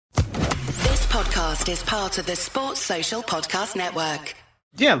podcast is part of the Sports Social Podcast Network.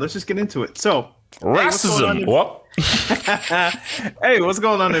 Yeah, let's just get into it. So, racism. What? Hey, what's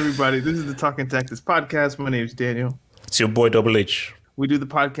going on, everybody? This is the Talking Tactics podcast. My name is Daniel. It's your boy Double H. We do the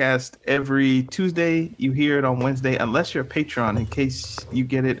podcast every Tuesday. You hear it on Wednesday, unless you're a Patreon, in case you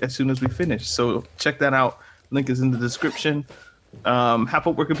get it as soon as we finish. So check that out. Link is in the description.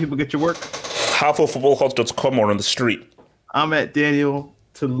 Half-Hope, where can people get your work? HalfOfFootballHut.com or on the street. I'm at Daniel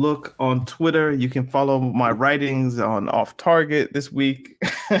to look on Twitter. You can follow my writings on Off Target this week.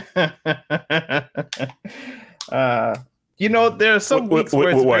 There are some weeks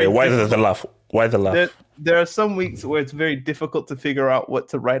where why the laugh? Why the laugh? There are some weeks where it's very difficult to figure out what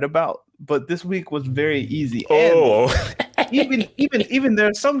to write about, but this week was very easy. Oh, and even there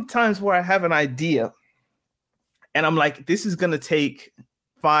are some times where I have an idea, and I'm like, this is gonna take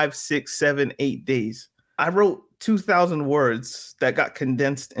 5, 6, 7, 8 days. I wrote 2,000 words that got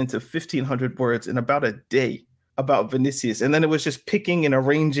condensed into 1,500 words in about a day about Vinicius, and then it was just picking and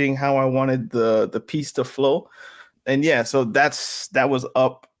arranging how I wanted the piece to flow. And yeah, so that was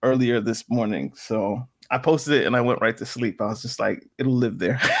up earlier this morning. So I posted it and I went right to sleep. I was just like, it'll live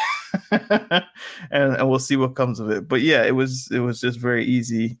there. and we'll see what comes of it. But yeah, it was just very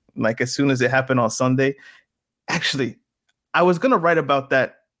easy. Like as soon as it happened on Sunday, actually, I was going to write about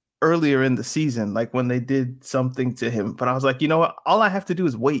that earlier in the season, like when they did something to him. But I was like, you know what? All I have to do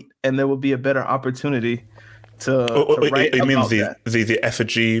is wait, and there will be a better opportunity to write you mean about the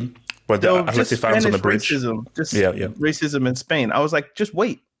effigy where the Athletic fans on the bridge? Racism in Spain. I was like, just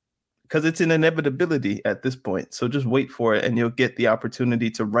wait, because it's an inevitability at this point. So just wait for it, and you'll get the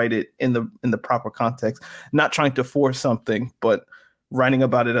opportunity to write it in the proper context. Not trying to force something, but writing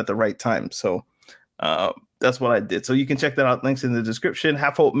about it at the right time. So that's what I did. So you can check that out. Links in the description.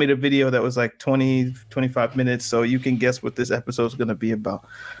 Half-Hope made a video that was like 20, 25 minutes. So you can guess what this episode is going to be about.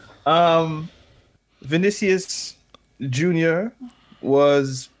 Vinicius Jr.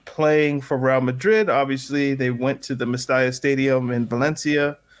 was playing for Real Madrid. Obviously, they went to the Mestalla Stadium in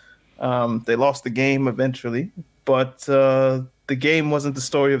Valencia. They lost the game eventually, but the game wasn't the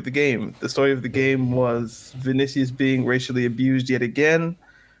story of the game. The story of the game was Vinicius being racially abused yet again.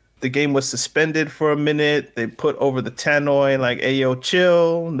 The game was suspended for a minute. They put over the tannoy like, hey, yo,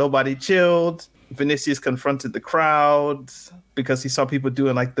 chill. Nobody chilled. Vinicius confronted the crowd because he saw people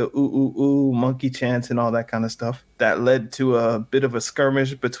doing like the ooh, ooh, ooh, monkey chants and all that kind of stuff. That led to a bit of a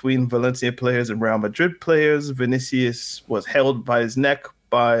skirmish between Valencia players and Real Madrid players. Vinicius was held by his neck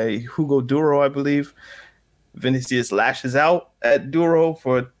by Hugo Duro, I believe. Vinicius lashes out at Duro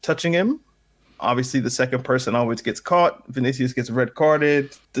for touching him. Obviously, the second person always gets caught. Vinicius gets red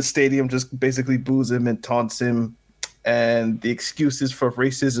carded. The stadium just basically boos him and taunts him. And the excuses for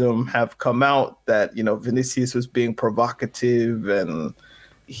racism have come out that, Vinicius was being provocative, and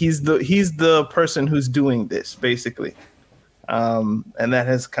he's the person who's doing this, basically. And that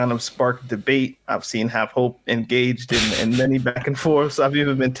has kind of sparked debate. I've seen Half-Hope engaged in many back and forths. I've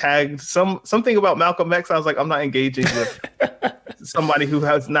even been tagged something about Malcolm X. I was like, I'm not engaging with somebody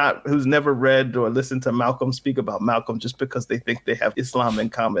who's never read or listened to Malcolm speak about Malcolm just because they think they have Islam in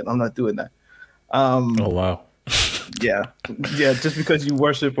common. I'm not doing that. Oh wow. Yeah. Just because you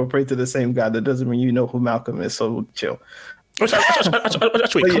worship or pray to the same God, that doesn't mean you know who Malcolm is. So chill.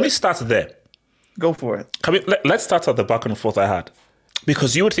 Actually, can we start there? Go for it. Let's start at the back and forth I had,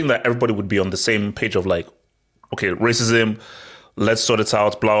 because you would think that everybody would be on the same page of like, okay, racism, let's sort it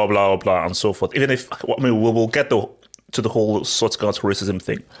out, blah blah blah blah, and so forth. Even if we'll get to the whole sorting out racism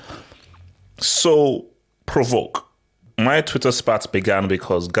thing. So provoke. My Twitter spat began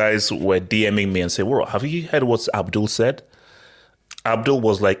because guys were DMing me and saying, "Well, have you heard what Abdul said?" Abdul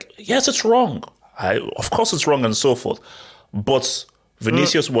was like, "Yes, it's wrong. Of course it's wrong," and so forth. But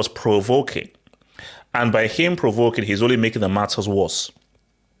Vinicius was provoking. And by him provoking, he's only making the matters worse.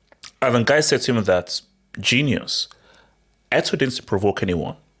 And the guy said to him that, genius, Eto'o didn't provoke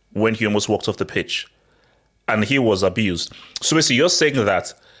anyone when he almost walked off the pitch. And he was abused. So basically, you're saying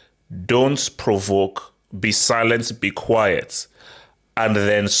that don't provoke, be silent, be quiet. And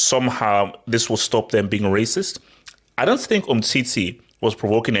then somehow this will stop them being racist. I don't think Umtiti was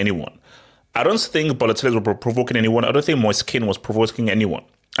provoking anyone. I don't think Balotelli was provoking anyone. I don't think Moiskin was provoking anyone.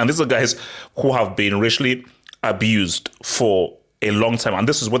 And these are guys who have been racially abused for a long time. And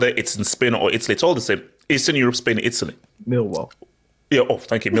this is whether it's in Spain or Italy. It's all the same. Eastern Europe, Spain, Italy. Millwall. Yeah,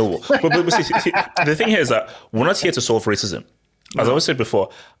 thank you, Millwall. but see, the thing here is that we're not here to solve racism. As I always said before,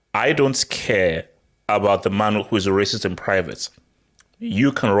 I don't care about the man who is a racist in private.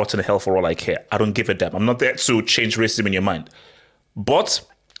 You can rot in hell for all I care. I don't give a damn. I'm not there to change racism in your mind. But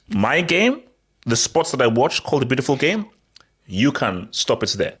my game, the sports that I watch called The Beautiful Game, you can stop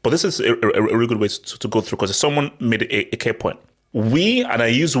it there. But this is a really good way to go through, because someone made a key point. We, and I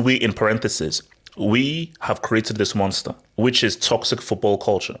use we in parentheses, we have created this monster, which is toxic football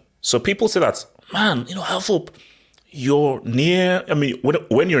culture. So people say that, man, Halfhope, you're near,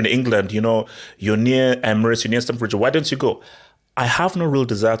 when you're in England, you're near Emirates, you're near Stamford Bridge, why don't you go? I have no real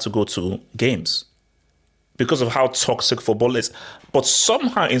desire to go to games because of how toxic football is. But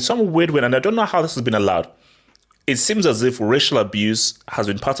somehow, in some weird way, and I don't know how this has been allowed, it seems as if racial abuse has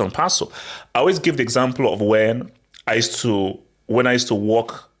been part and parcel. I always give the example of when I used to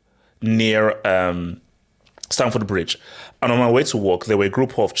walk near Stamford Bridge, and on my way to work, there were a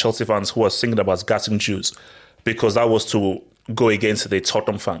group of Chelsea fans who were singing about gassing Jews, because that was to go against the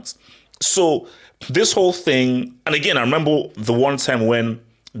Tottenham fans. So this whole thing, and again, I remember the one time when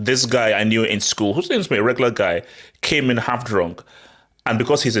this guy I knew in school, who seems to be a regular guy, came in half drunk. And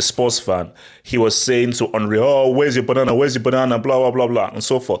because he's a sports fan, he was saying to Henry, oh, where's your banana, blah, blah, blah, blah, and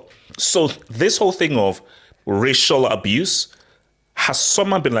so forth. So this whole thing of racial abuse has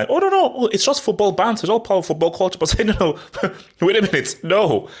somehow been like, oh, no, it's just football banter. It's all part of football culture. But say, no, wait a minute.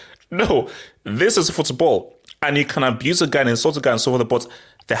 No, this is football. And you can abuse a guy and insult a guy and so forth, but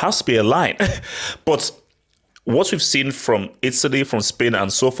there has to be a line. But what we've seen from Italy, from Spain,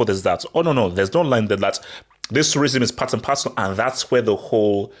 and so forth is that, oh, no, there's no line there, that this racism is part and parcel, and that's where the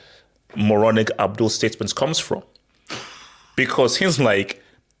whole moronic Abdul statement comes from. Because he's like,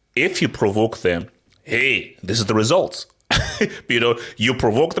 if you provoke them, hey, this is the result. You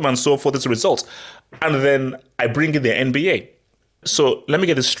provoke them and so forth, it's the result. And then I bring in the NBA. So let me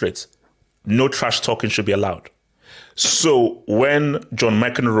get this straight. No trash talking should be allowed. So when John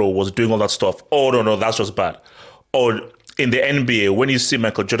McEnroe was doing all that stuff, oh, no, that's just bad. Or in the NBA, when you see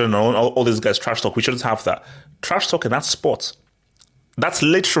Michael Jordan and all these guys trash talk, we shouldn't have that. Trash talking, that's sports. That's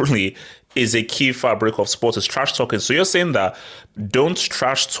literally is a key fabric of sports, is trash talking. So you're saying that don't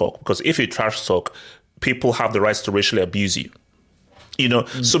trash talk, because if you trash talk, people have the rights to racially abuse you.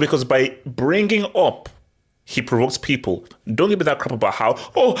 So because by bringing up he provokes people, don't give me that crap about how,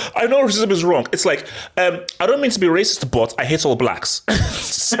 oh, I know racism is wrong. It's like, I don't mean to be racist, but I hate all blacks.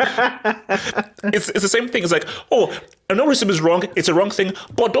 It's the same thing. It's like, oh, I know racism is wrong. It's a wrong thing,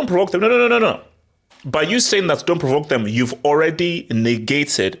 but don't provoke them. No. By you saying that don't provoke them, you've already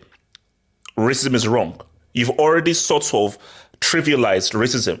negated racism is wrong. You've already sort of trivialized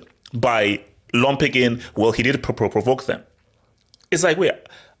racism by lumping in, well, he did provoke them. It's like, wait,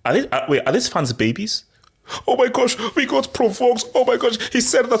 are these fans babies? Oh my gosh, we got provoked. Oh my gosh, he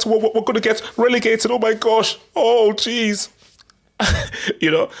said that we're going to get relegated. Oh my gosh. Oh, geez.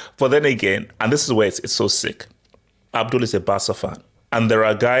 But then again, and this is where it's so sick. Abdul is a Barca fan. And there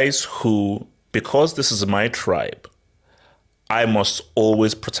are guys who, because this is my tribe, I must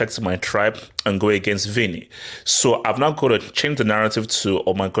always protect my tribe and go against Vinny. So I've now got to change the narrative to,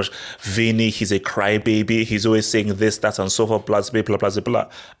 oh my gosh, Vinny, he's a crybaby. He's always saying this, that, and so forth, blah, blah, blah, blah, blah.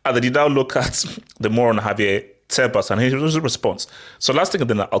 And then you now look at the moron Javier Tebas and his response. So last thing, and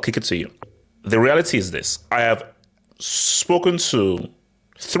then I'll kick it to you. The reality is this. I have spoken to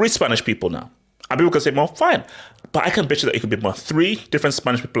 3 Spanish people now. And people can say, well, fine. But I can bet you that it could be more. 3 different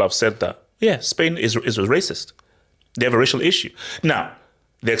Spanish people have said that, yeah, Spain is racist. They have a racial issue. Now,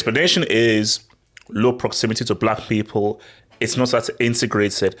 the explanation is low proximity to black people. It's not that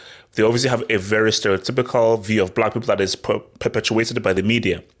integrated. They obviously have a very stereotypical view of black people that is perpetuated by the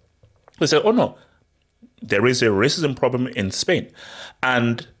media. They say, oh no, there is a racism problem in Spain.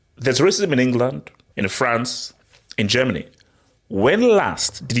 And there's racism in England, in France, in Germany. When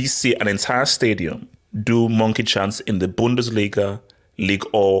last did you see an entire stadium do monkey chants in the Bundesliga, League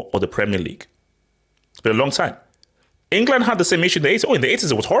or the Premier League? It's been a long time. England had the same issue in the 80s. Oh, in the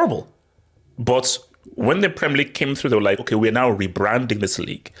 80s, it was horrible. But when the Premier League came through, they were like, okay, we're now rebranding this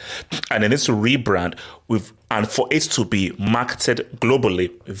league. And it needs to rebrand. And for it to be marketed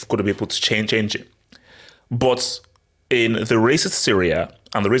globally, we've got to be able to change it. But in the racist Syria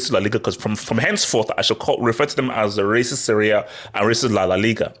and the racist La Liga, because from henceforth, I shall refer to them as the racist Syria and racist La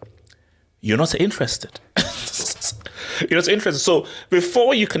Liga, you're not interested. You're not interested. So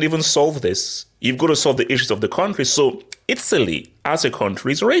before you can even solve this, you've got to solve the issues of the country. So Italy, as a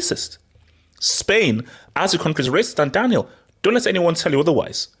country, is racist. Spain, as a country, is racist. And Daniel, don't let anyone tell you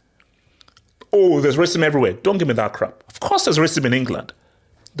otherwise. Oh, there's racism everywhere. Don't give me that crap. Of course there's racism in England.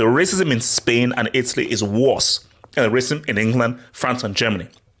 The racism in Spain and Italy is worse than the racism in England, France, and Germany.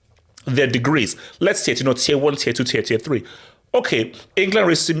 Their degrees. Let's say, tier 1, tier 2, tier 3. Okay, England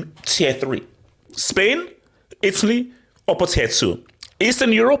racism, tier 3. Spain, Italy, upper tier 2.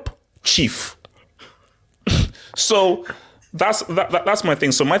 Eastern Europe, chief. So that's my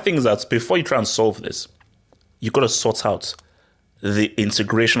thing. So my thing is that before you try and solve this, you've got to sort out the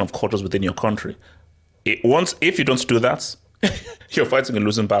integration of cultures within your country. If you don't do that, you're fighting a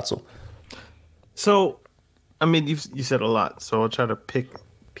losing battle. So, I mean, you said a lot, so I'll try to pick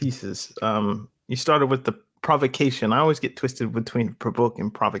pieces. You started with the provocation. I always get twisted between provoke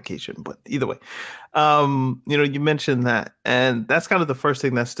and provocation, but either way, you mentioned that, and that's kind of the first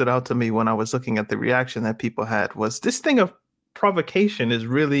thing that stood out to me when I was looking at the reaction that people had was this thing of provocation is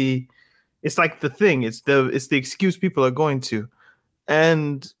really, it's like the thing, it's the excuse people are going to.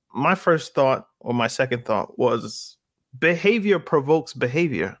 And my first thought or my second thought was behavior provokes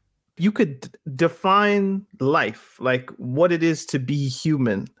behavior. You could define life, like what it is to be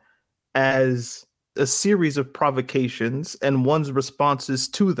human, as a series of provocations and one's responses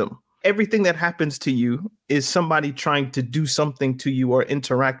to them. Everything that happens to you is somebody trying to do something to you or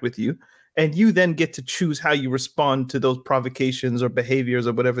interact with you. And you then get to choose how you respond to those provocations or behaviors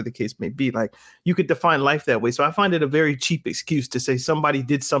or whatever the case may be. Like, you could define life that way. So I find it a very cheap excuse to say somebody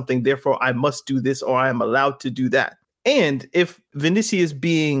did something, therefore I must do this or I am allowed to do that. And if Vinicius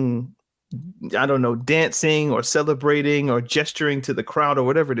being, I don't know, dancing or celebrating or gesturing to the crowd or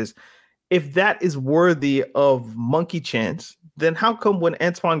whatever it is, if that is worthy of monkey chants, then how come when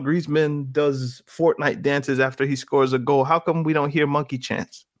Antoine Griezmann does Fortnite dances after he scores a goal, how come we don't hear monkey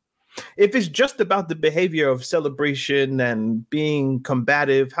chants? If it's just about the behavior of celebration and being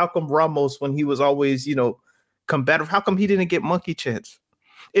combative, how come Ramos, when he was always, combative, how come he didn't get monkey chants?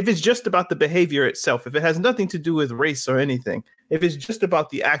 If it's just about the behavior itself, if it has nothing to do with race or anything, if it's just about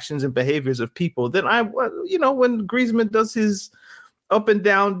the actions and behaviors of people, then when Griezmann does his up and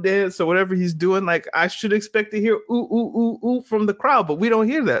down dance or whatever he's doing, like, I should expect to hear ooh, ooh, ooh, ooh from the crowd, but we don't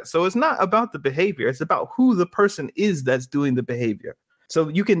hear that. So it's not about the behavior. It's about who the person is that's doing the behavior. So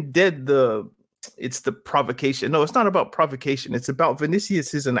you can it's the provocation. No, it's not about provocation. It's about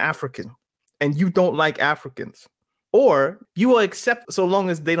Vinicius is an African and you don't like Africans. Or you will accept so long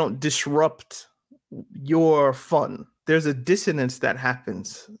as they don't disrupt your fun. There's a dissonance that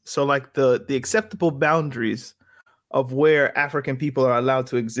happens. So like the acceptable boundaries of where African people are allowed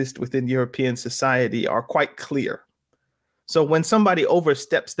to exist within European society are quite clear. So when somebody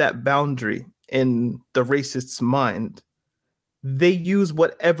oversteps that boundary in the racist's mind, they use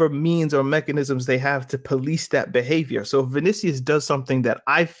whatever means or mechanisms they have to police that behavior. So if Vinicius does something that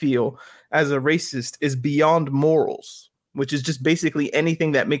I feel as a racist is beyond morals, which is just basically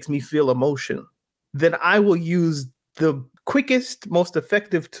anything that makes me feel emotion, then I will use the quickest, most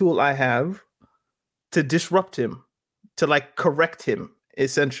effective tool I have to disrupt him, to like correct him,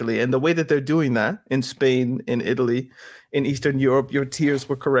 essentially. And the way that they're doing that in Spain, in Italy, in Eastern Europe, your tears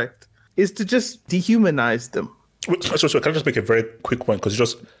were correct, is to just dehumanize them. So can I just make a very quick one? Because you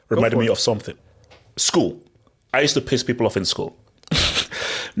just reminded me of something. School. I used to piss people off in school.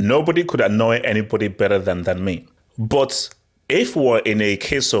 Nobody could annoy anybody better than me. But if we're in a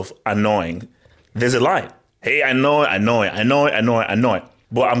case of annoying, there's a line. Hey, I know.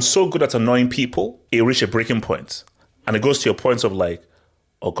 But I'm so good at annoying people, it reached a breaking point. And it goes to your point of like,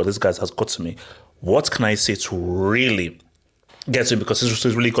 oh God, this guy has got to me. What can I say to really get to him? Because this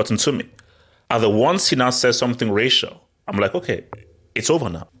has really gotten to me. And the once he now says something racial, I'm like, okay, it's over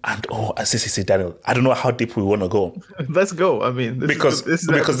now. And as I Daniel, I don't know how deep we want to go. Let's go. I mean, because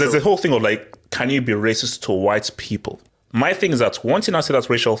there's a whole thing of like, can you be racist to white people? My thing is that once you now say that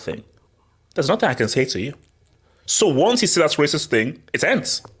racial thing, there's nothing I can say to you. So once he says that racist thing, it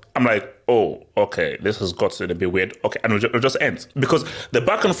ends. I'm like, oh, okay, this has got to be weird. Okay, and it'll just end. Because the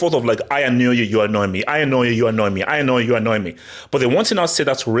back and forth of like, I annoy you, you annoy me. I annoy you, you annoy me. I annoy you, annoy me. But then once you now say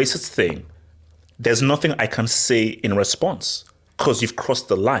that racist thing, there's nothing I can say in response because you've crossed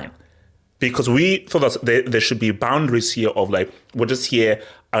the line. Because we thought that there should be boundaries here of like, we're just here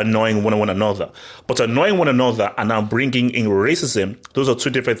annoying one another. But annoying one another and now bringing in racism, those are two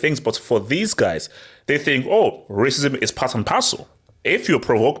different things. But for these guys, they think, oh, racism is part and parcel. If you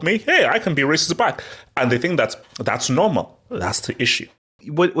provoke me, hey, I can be racist back. And they think that's normal. That's the issue.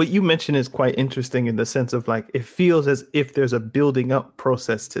 What you mentioned is quite interesting in the sense of like, it feels as if there's a building up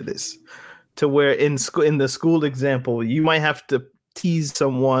process to this, to where in the school example, you might have to tease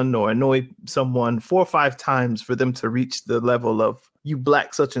someone or annoy someone 4 or 5 times for them to reach the level of you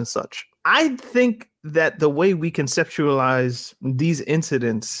black such and such. I think that the way we conceptualize these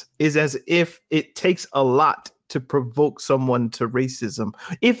incidents is as if it takes a lot to provoke someone to racism.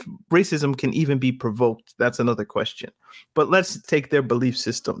 If racism can even be provoked, that's another question. But let's take their belief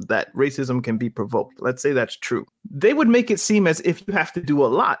system that racism can be provoked. Let's say that's true. They would make it seem as if you have to do a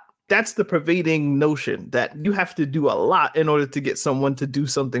lot. That's the pervading notion, that you have to do a lot in order to get someone to do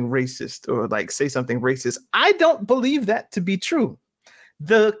something racist or like say something racist. I don't believe that to be true.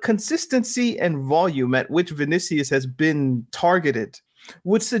 the consistency and volume at which Vinicius has been targeted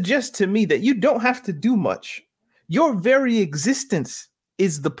would suggest to me that you don't have to do much. Your very existence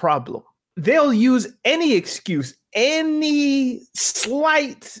is the problem. They'll use any excuse, any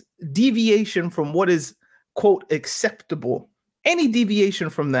slight deviation from what is, quote, acceptable. Any deviation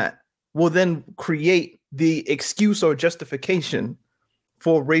from that will then create the excuse or justification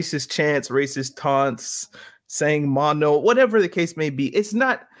for racist chants, racist taunts, saying mono, whatever the case may be. It's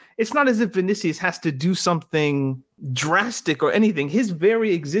not as if Vinicius has to do something drastic or anything. His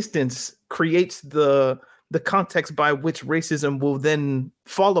very existence creates the context by which racism will then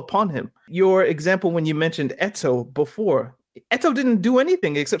fall upon him. Your example when you mentioned Eto'o before, Eto'o didn't do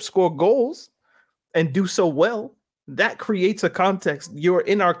anything except score goals and do so well. That creates a context. You're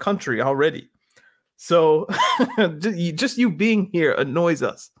in our country already. So just you being here annoys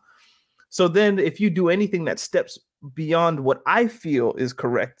us. So then if you do anything that steps beyond what I feel is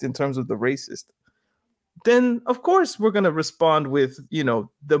correct in terms of the racist, then of course we're going to respond with,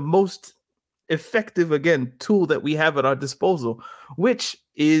 the most effective, again, tool that we have at our disposal, which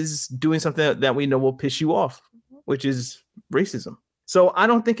is doing something that we know will piss you off, which is racism. So I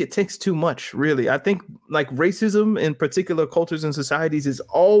don't think it takes too much, really. I think like racism in particular cultures and societies is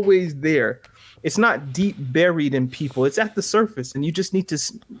always there. It's not deep buried in people. It's at the surface, and you just need to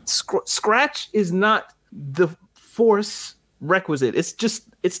scratch is not the force requisite.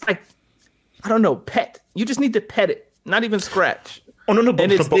 It's like, I don't know, pet. You just need to pet it, not even scratch. Oh, no,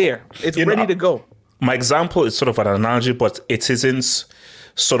 and it's there. It's ready to go. My example is sort of an analogy, but it isn't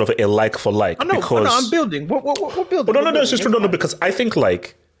sort of a like for like. Oh, no, I'm building. We're building. No, it's just true. No, because I think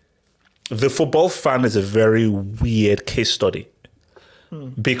like the football fan is a very weird case study.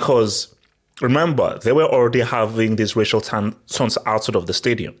 Because remember, they were already having these racial taunts outside of the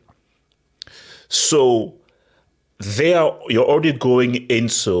stadium. So you're already going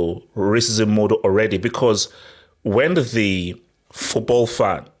into racism mode already, because when the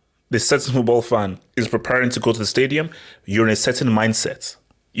certain football fan is preparing to go to the stadium, you're in a certain mindset.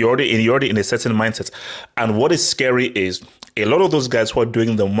 You're already in a certain mindset. And what is scary is a lot of those guys who are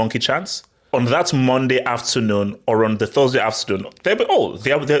doing the monkey chants on that Monday afternoon or on the Thursday afternoon, they're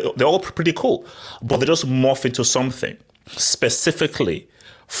all pretty cool, but they just morph into something specifically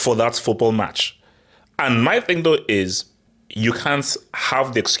for that football match. And my thing though is you can't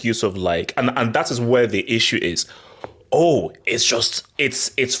have the excuse of like, and that is where the issue is. Oh,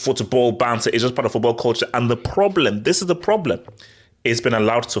 it's football banter. It's just part of football culture. And this is the problem. It's been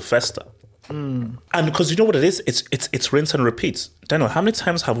allowed to fester. And because you know what it is? It's rinse and repeat. Daniel, how many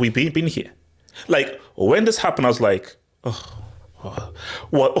times have we been here? Like, when this happened, I was like,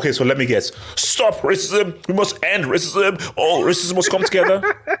 well, okay, so let me guess. Stop racism. We must end racism. All racism must come together.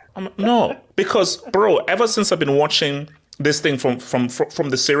 No, because, bro, ever since I've been watching this thing from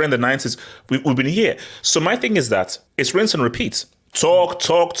the Syria in the 90s, we've been here. So my thing is that it's rinse and repeat. Talk,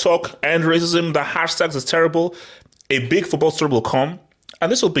 end racism. The hashtags is terrible. A big football story will come,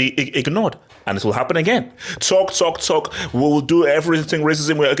 and this will be ignored, and it will happen again. Talk. We will do everything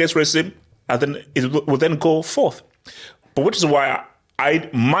racism. We're against racism, and then it will then go forth. But which is why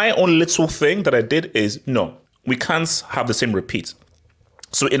my own little thing that I did is, no, we can't have the same repeat.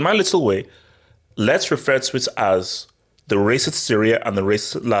 So in my little way, let's refer to it as the racist Serie A and the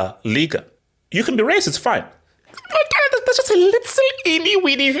racist La Liga. You can be racist, fine. That's just a little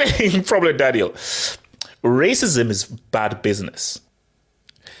itty-weeny thing, probably, Daniel. Racism is bad business.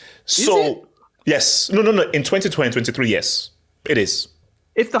 So, yes. No. In 2023, yes, it is.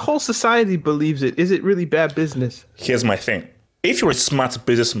 If the whole society believes it, is it really bad business? Here's my thing. If you're a smart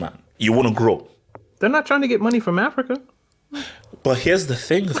businessman, you want to grow. They're not trying to get money from Africa. But here's the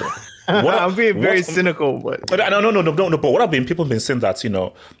thing, though. I'm being very cynical, but no. But what people have been saying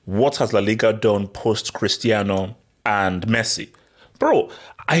that, what has La Liga done post Cristiano and Messi? Bro,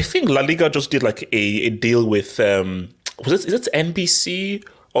 I think La Liga just did like a deal with is it NBC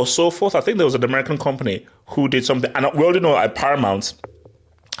or so forth? I think there was an American company who did something, and we already know at Paramount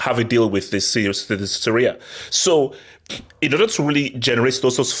have a deal with this Syria. So in order to really generate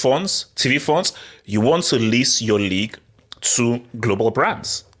those funds, TV funds, you want to lease your league to global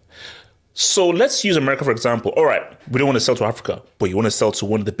brands. So let's use America, for example. All right, we don't want to sell to Africa, but you want to sell to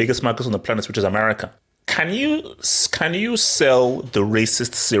one of the biggest markets on the planet, which is America. Can you sell the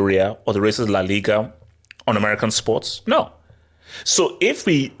racist Syria or the racist La Liga on American sports? No. So if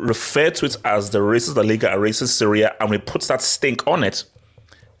we refer to it as the racist La Liga and racist Syria and we put that stink on it,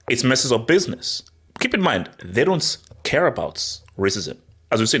 it messes up business. Keep in mind, they don't care about racism.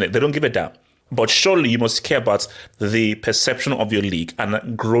 As we've seen it, they don't give a damn. But surely you must care about the perception of your league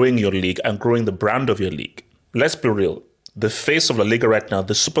and growing your league and growing the brand of your league. Let's be real. the face of La Liga right now,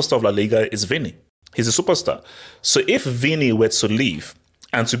 the superstar of La Liga is Vini. He's a superstar. So if Vini were to leave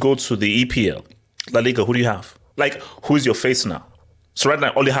and to go to the EPL, La Liga, who do you have? Like, who's your face now? So right now,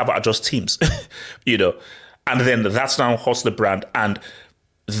 all you have are just teams, and then that's now hurts the brand. And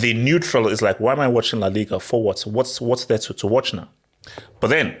the neutral is like, why am I watching La Liga for what? What's there to watch now? But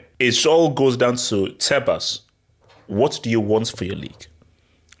then it all goes down to Tebas. What do you want for your league?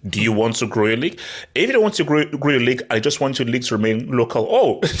 Do you want to grow your league? If you don't want to grow your league, I just want your league to remain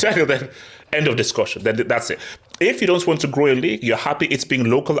local. Then end of discussion. Then that's it. If you don't want to grow your league, you're happy it's being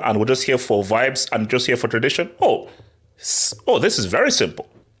local and we're just here for vibes and just here for tradition. This is very simple.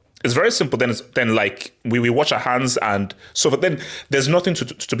 It's very simple. Then like we wash our hands and so. But then there's nothing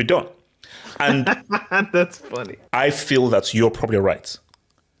to be done. And that's funny. I feel that you're probably right.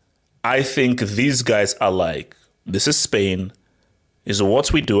 I think these guys are like, this is Spain, is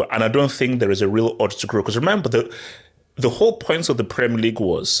what we do, and I don't think there is a real urge to grow. Because remember, the whole point of the Premier League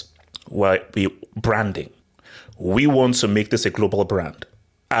was branding. We want to make this a global brand,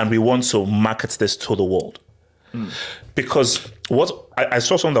 and we want to market this to the world. Because what I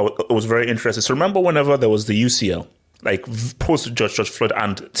saw something that was very interesting. So remember, whenever there was the UCL, like post George Floyd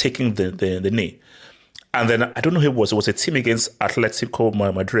and taking the knee, and then I don't know who it was. It was a team against Atletico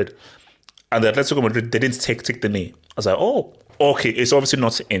Madrid, and the Atletico Madrid, they didn't take the knee. I was like, oh, okay, it's obviously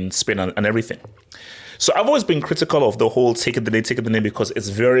not in Spain and everything. So I've always been critical of the whole taking the knee because it's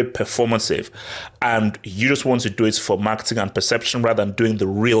very performative, and you just want to do it for marketing and perception rather than doing the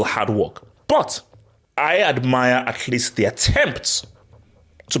real hard work. But I admire at least the attempts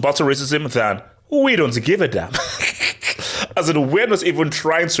to battle racism than we don't give a damn. As in, we're not even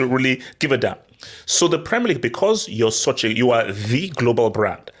trying to really give a damn. So the Premier League, because you are the global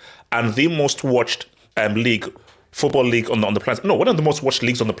brand and the most watched football league on the planet. No, one of the most watched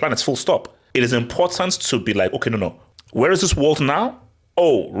leagues on the planet, full stop. It is important to be like, okay, no. Where is this world now?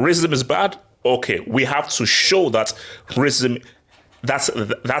 Oh, racism is bad? Okay, we have to show that racism,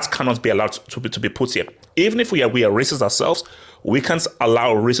 that cannot be allowed to be put here. Even if we are racist ourselves, we can't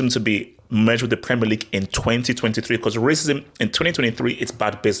allow racism to be merged with the Premier League in 2023, because racism in 2023, it's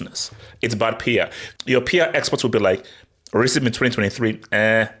bad business. It's bad PR. Your PR experts will be like, racism in 2023,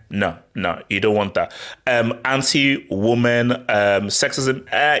 no, you don't want that. Anti-woman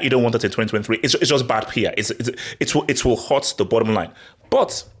sexism, you don't want that in 2023. It's just bad PR. It will hurt the bottom line.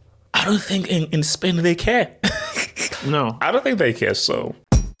 But I don't think in Spain they care. No. I don't think they care, so.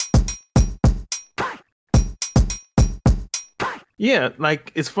 Yeah,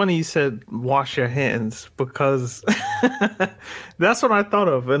 like, it's funny you said wash your hands, because that's what I thought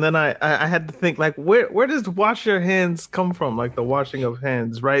of. And then I had to think, like, where does wash your hands come from? Like, the washing of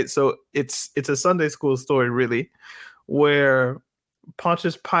hands, right? So it's a Sunday school story, really, where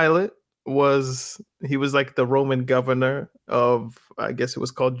Pontius Pilate was like the Roman governor of, I guess it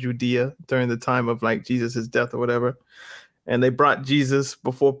was called Judea during the time of like Jesus' death or whatever. And they brought Jesus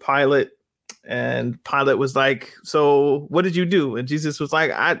before Pilate. And Pilate was like, so what did you do? And Jesus was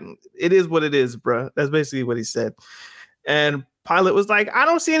like, it is what it is, bruh. That's basically what he said. And Pilate was like, I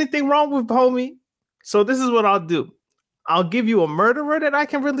don't see anything wrong with homie. So this is what I'll do. I'll give you a murderer that I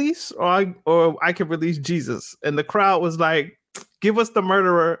can release, or I can release Jesus. And the crowd was like, give us the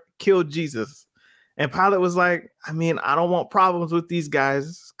murderer, kill Jesus. And Pilate was like, I mean, I don't want problems with these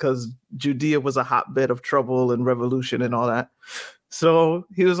guys, because Judea was a hotbed of trouble and revolution and all that. So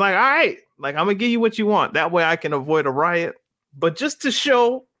he was like, all right, like, I'm going to give you what you want. That way I can avoid a riot. But just to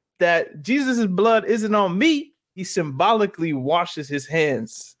show that Jesus' blood isn't on me, he symbolically washes his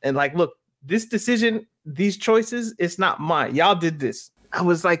hands. And like, look, this decision, these choices, it's not mine. Y'all did this. I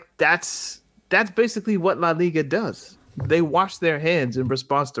was like, that's basically what La Liga does. They wash their hands in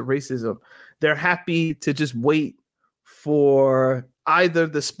response to racism. They're happy to just wait for either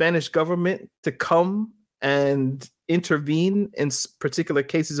the Spanish government to come and intervene in particular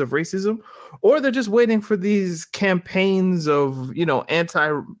cases of racism, or they're just waiting for these campaigns of,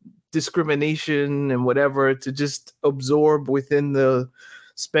 anti-discrimination and whatever to just absorb within the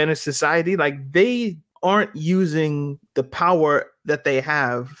Spanish society. Like, they aren't using the power that they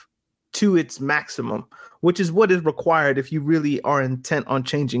have to its maximum, which is what is required if you really are intent on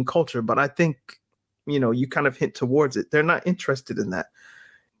changing culture. But I think, you kind of hint towards it. They're not interested in that.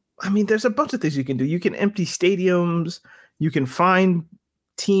 I mean, there's a bunch of things you can do. You can empty stadiums. You can find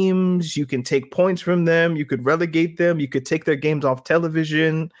teams. You can take points from them. You could relegate them. You could take their games off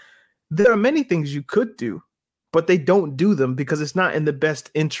television. There are many things you could do, but they don't do them because it's not in the best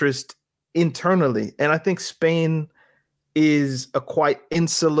interest internally. And I think Spain is a quite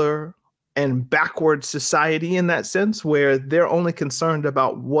insular and backward society in that sense, where they're only concerned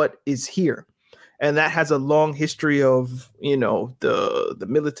about what is here. and that has a long history of, you know, the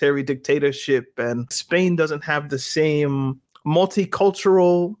military dictatorship, and Spain doesn't have the same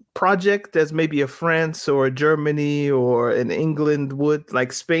multicultural project as maybe a France or a Germany or an England would.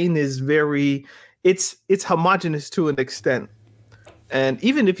 Like Spain is very, it's homogenous to an extent. And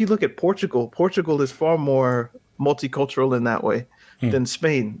even if you look at Portugal is far more multicultural in that way than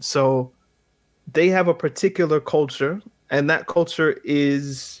Spain. So they have a particular culture, and that culture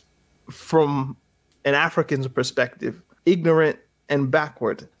is, from an African's perspective, ignorant and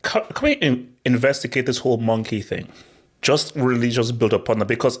backward. Can we investigate this whole monkey thing? Just really just build upon that,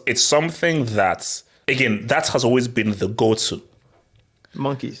 because it's something that, again, that has always been the go-to.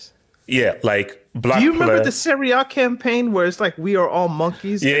 Monkeys. Yeah, like black. Do you remember the Serie A campaign where it's like, we are all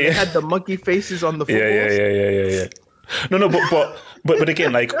monkeys? Yeah, and yeah. They had the monkey faces on the footballs? Yeah. No, but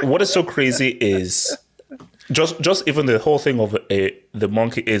again, like, what is so crazy is just even the whole thing of the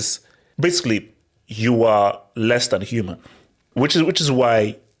monkey is basically you are less than human, which is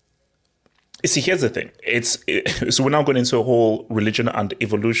why. You see, here's the thing. So we're now going into a whole religion and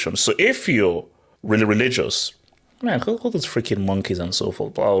evolution. So if you're really religious, man, all those freaking monkeys and so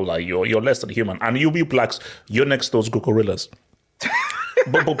forth, blah, blah, you're less than human. And you blacks, you're next to those gorillas.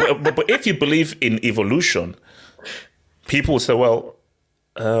 but if you believe in evolution, people will say, well,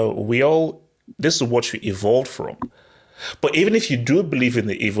 this is what you evolved from. But even if you do believe in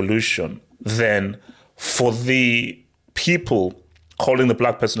the evolution, then for the people calling the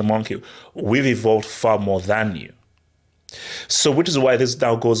black person a monkey, we've evolved far more than you. So which is why this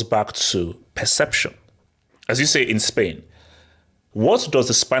now goes back to perception. As you say in Spain, what does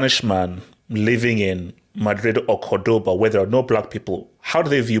the Spanish man living in Madrid or Cordoba, where there are no black people, how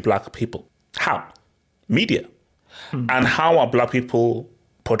do they view black people? How? Media. And how are black people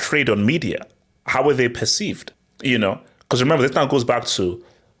portrayed on media? How are they perceived? You know, because remember, this now goes back to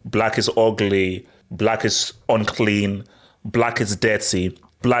black is ugly, black is unclean, black is dirty,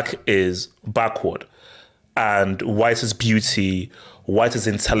 black is backward, and white is beauty, white is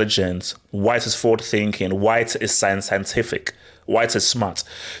intelligent, white is forward-thinking, white is scientific, white is smart.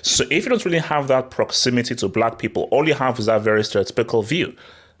 So if you don't really have that proximity to black people, all you have is that very stereotypical view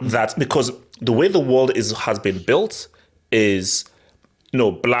that, because the way the world has been built is, you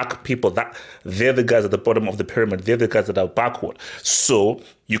know, black people, that they're the guys at the bottom of the pyramid, they're the guys that are backward. So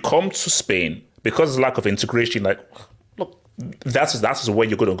you come to Spain, because of lack of integration, like, look, that's where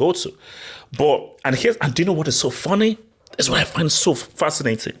you're going to go to. And do you know what is so funny? This is what I find so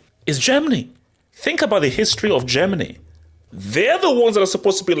fascinating. Is Germany. Think about the history of Germany. They're the ones that are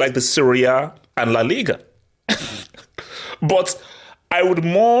supposed to be like the Serie A and La Liga. But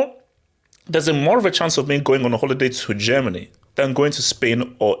there's more of a chance of me going on a holiday to Germany than going to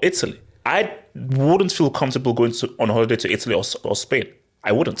Spain or Italy. I wouldn't feel comfortable going on a holiday to Italy or Spain.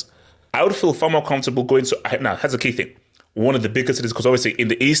 I wouldn't. I would feel far more comfortable going to, now here's the key thing. One of the biggest cities, because obviously in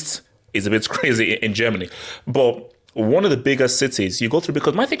the East is a bit crazy in Germany, but one of the biggest cities you go through,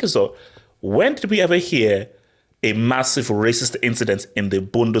 because my thing is though, when did we ever hear a massive racist incident in the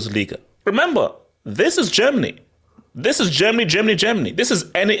Bundesliga? Remember, this is Germany. This is Germany. This is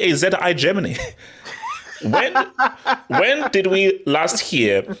NAZI Germany. When did we last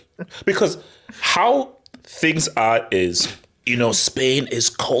hear? Because how things are is, you know, Spain is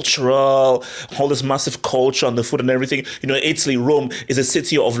cultural, all this massive culture and the food and everything. You know, Italy, Rome is a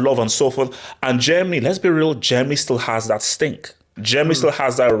city of love and so forth. And Germany, let's be real, Germany still has that stink. Germany still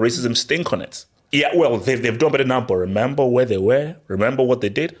has that racism stink on it. Yeah, well, they've done better now, but remember where they were? Remember what they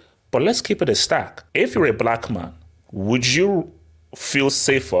did? But let's keep it a stack. If you're a black man, would you feel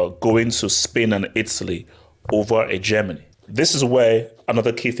safer going to Spain and Italy over a Germany? This is where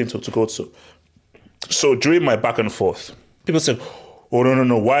another key thing to go to. So during my back and forth, people said, oh,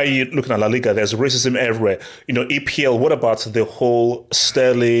 no, why are you looking at La Liga? There's racism everywhere. You know, EPL, what about the whole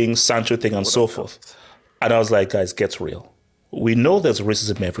Sterling, Sancho thing and so forth? And I was like, guys, get real. We know there's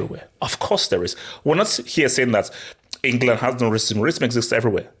racism everywhere. Of course there is. We're not here saying that England has no racism. Racism exists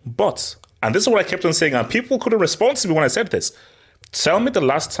everywhere. But, and this is what I kept on saying, and people couldn't respond to me when I said this. Tell me the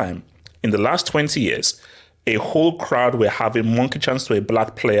last time, in the last 20 years, a whole crowd were having monkey chants to a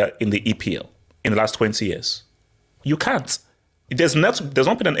black player in the EPL in the last 20 years. You can't. There's not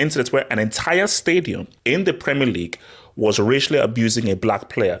been an incident where an entire stadium in the Premier League was racially abusing a black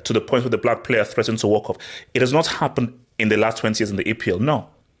player to the point where the black player threatened to walk off. It has not happened in the last 20 years in the EPL. No.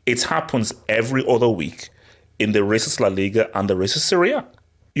 It happens every other week in the racist La Liga and the racist Serie A.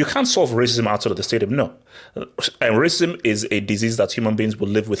 You can't solve racism outside of the stadium. No. And racism is a disease that human beings will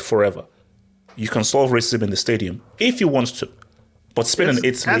live with forever. You can solve racism in the stadium if you want to. But Spain and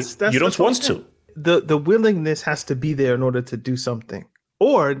Italy, you don't want to. The willingness has to be there in order to do something.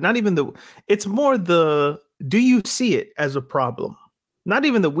 Or not even it's more do you see it as a problem? Not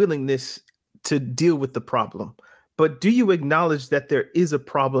even the willingness to deal with the problem, but do you acknowledge that there is a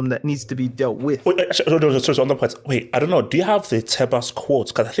problem that needs to be dealt with? Wait, actually, no, sorry, on the point. Wait, I don't know. Do you have the Tebas quote?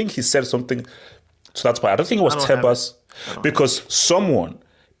 Because I think he said something to that point. I don't think it was Tebas, because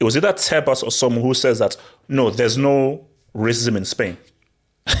it was either Tebas or someone who says that, no, there's no racism in Spain.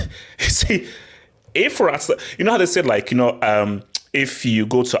 You see, if for us, you know how they said, like, if you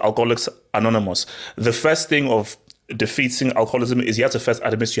go to Alcoholics Anonymous, the first thing of defeating alcoholism is you have to first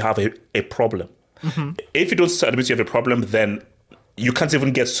admit you have a problem. Mm-hmm. If you don't admit you have a problem, then you can't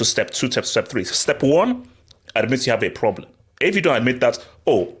even get to step 2, step 3. Step 1, admit you have a problem. If you don't admit that,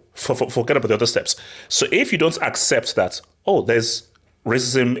 forget about the other steps. So if you don't accept that, there's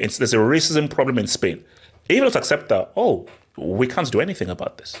racism, there's a racism problem in Spain. If you don't accept that, we can't do anything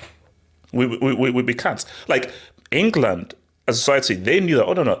about this. We can't. Like England, as a society, they knew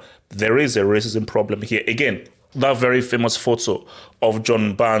that, no, there is a racism problem here. Again, that very famous photo of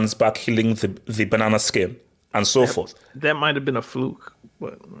John Barnes back healing the banana skin and so forth. That might have been a fluke.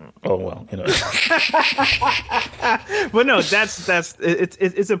 But, oh, well, But no,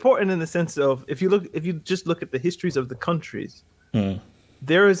 it's important in the sense of if you just look at the histories of the countries,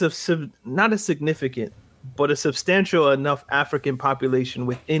 there is not a significant, but a substantial enough African population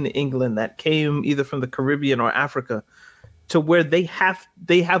within England that came either from the Caribbean or Africa to where they have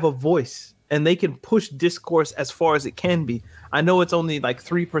a voice and they can push discourse as far as it can be. I know it's only like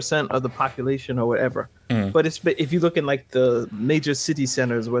 3% of the population or whatever, but if you look in like the major city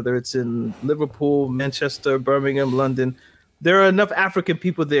centers, whether it's in Liverpool, Manchester, Birmingham, London, there are enough African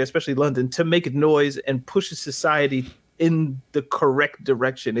people there, especially London, to make noise and push a society in the correct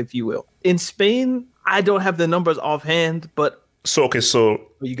direction, if you will. In Spain, I don't have the numbers offhand, but you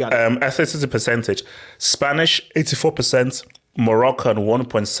got ethnicity percentage: Spanish 84%, Moroccan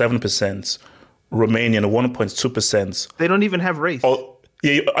 1.7%, Romanian 1.2%. They don't even have race. Other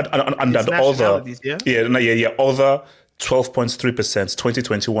 12.3%,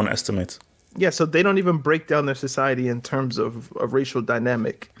 2021 estimate. Yeah, so they don't even break down their society in terms of a racial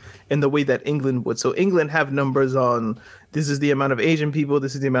dynamic in the way that England would. So England have numbers on this is the amount of Asian people,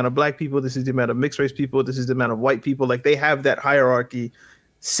 this is the amount of black people, this is the amount of mixed race people, this is the amount of white people. Like they have that hierarchy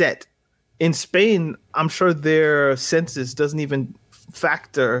set. In Spain, I'm sure their census doesn't even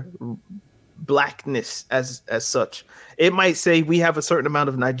factor blackness as such. It might say we have a certain amount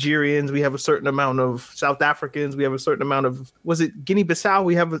of Nigerians, we have a certain amount of South Africans, we have a certain amount of, was it Guinea-Bissau?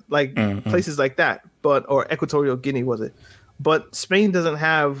 We have like places like that, or Equatorial Guinea, was it? But Spain doesn't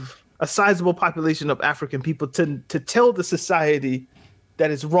have a sizable population of African people to tell the society that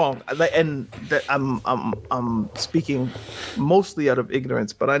is wrong. And that I'm speaking mostly out of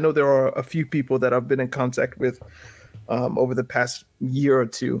ignorance, but I know there are a few people that I've been in contact with over the past year or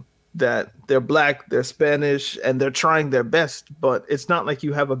two that they're black, they're Spanish, and they're trying their best, but it's not like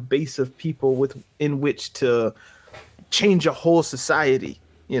you have a base of people in which to change a whole society,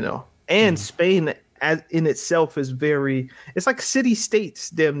 And Spain in itself is it's like city states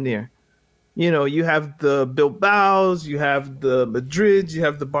damn near. You have the Bilbaos, you have the Madrids, you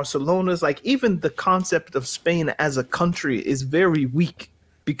have the Barcelonas. Like even the concept of Spain as a country is very weak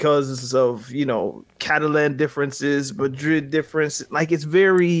because of, Catalan differences, Madrid difference. Like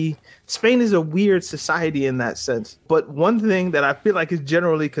Spain is a weird society in that sense. But one thing that I feel like is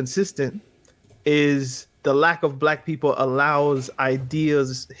generally consistent is the lack of black people allows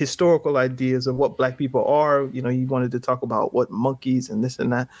historical ideas of what black people are. You wanted to talk about what monkeys and this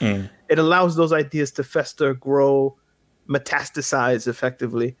and that. It allows those ideas to fester, grow, metastasize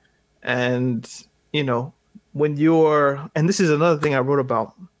effectively. And, when and this is another thing I wrote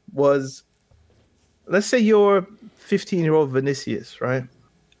about, was let's say you're 15-year-old Vinicius, right?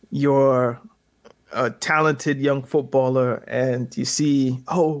 You're a talented young footballer and you see,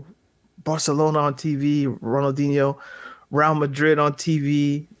 Barcelona on TV, Ronaldinho, Real Madrid on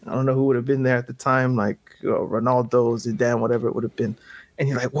TV. I don't know who would have been there at the time, like Ronaldo, Zidane, whatever it would have been. And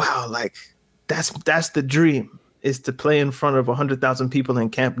you're like, wow, like that's the dream, is to play in front of 100,000 people in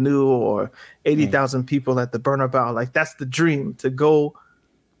Camp Nou or 80,000 people at the Bernabeu. Like that's the dream, to go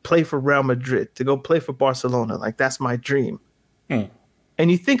play for Real Madrid, to go play for Barcelona. Like that's my dream. And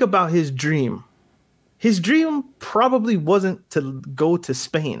you think about his dream. His dream probably wasn't to go to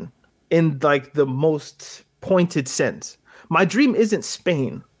Spain in like the most pointed sense. My dream isn't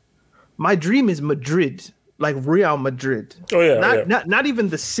Spain. My dream is Madrid, like Real Madrid. Not even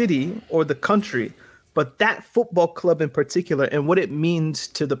the city or the country, but that football club in particular and what it means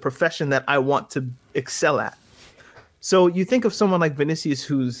to the profession that I want to excel at. So you think of someone like Vinicius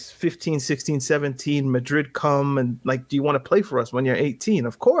who's 15, 16, 17, Madrid come and like, do you want to play for us when you're 18?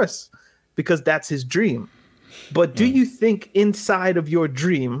 Of course, because that's his dream. But do you think inside of your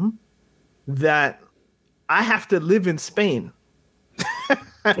dream that I have to live in Spain?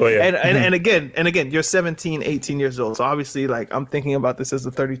 Oh, yeah. and again, you're 17, 18 years old. So obviously, like, I'm thinking about this as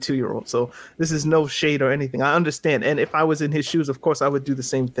a 32-year-old. So this is no shade or anything. I understand. And if I was in his shoes, of course, I would do the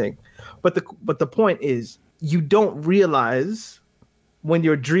same thing. But the point is, you don't realize when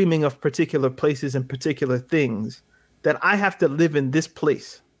you're dreaming of particular places and particular things that I have to live in this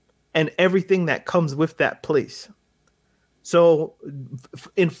place and everything that comes with that place. So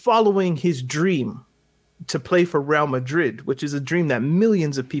in following his dream to play for Real Madrid, which is a dream that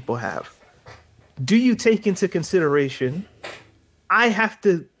millions of people have, do you take into consideration, I have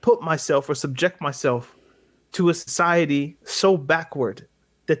to put myself or subject myself to a society so backward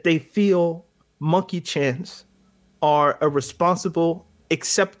that they feel monkey chants are a responsible,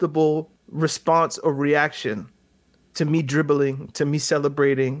 acceptable response or reaction to me dribbling, to me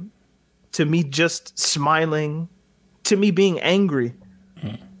celebrating, to me just smiling, to me being angry.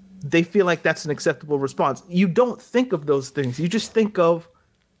 They feel like that's an acceptable response. You don't think of those things. You just think of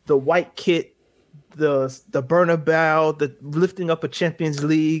the white kit, the Bernabeu, the lifting up a Champions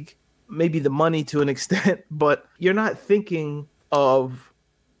League, maybe the money to an extent, but you're not thinking of,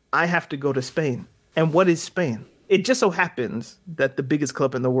 I have to go to Spain. And what is Spain? It just so happens that the biggest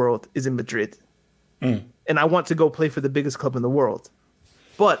club in the world is in Madrid. And I want to go play for the biggest club in the world.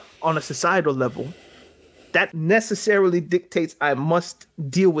 But on a societal level, that necessarily dictates I must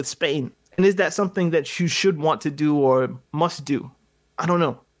deal with Spain. And is that something that you should want to do or must do? I don't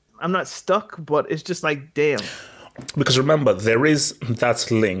know. I'm not stuck, but it's just like, damn. Because remember, there is that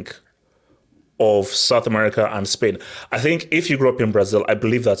link of South America and Spain. I think if you grew up in Brazil, I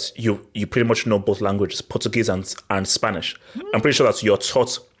believe that you pretty much know both languages, Portuguese and Spanish. I'm pretty sure that you're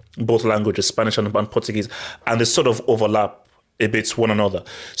taught both languages, Spanish and Portuguese, and they sort of overlap a bit one another.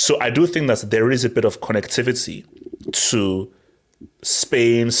 So I do think that there is a bit of connectivity to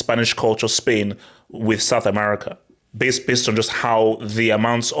Spain, Spanish culture, Spain with South America, based on just how the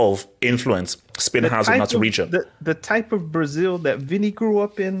amounts of influence Spain has in that region. The type of Brazil that Vinny grew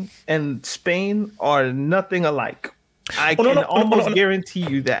up in and Spain are nothing alike. I can almost guarantee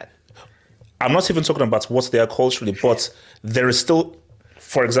you that. I'm not even talking about what they are culturally, but there is still,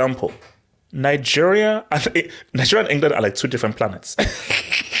 for example, Nigeria and England are like two different planets.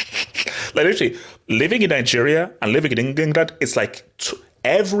 Like literally, living in Nigeria and living in England, it's like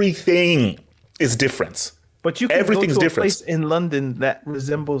everything is different. But you can go to a place in London that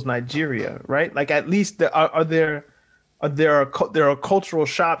resembles Nigeria, right? Like at least there are cultural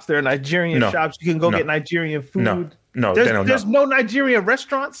shops. There are Nigerian shops. You can go get Nigerian food. There's no Nigerian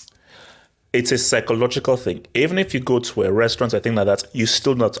restaurants. It's a psychological thing. Even if you go to a restaurant, I think like that, you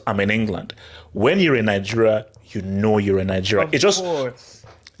still not. I'm in England. When you're in Nigeria, you know you're in Nigeria. Of course.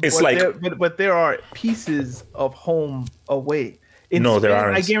 But there are pieces of home away. There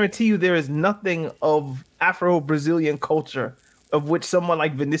aren't. I guarantee you there is nothing of Afro-Brazilian culture of which someone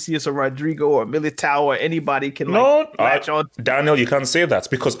like Vinicius or Rodrigo or Militao or anybody can latch on. Daniel, you can't say that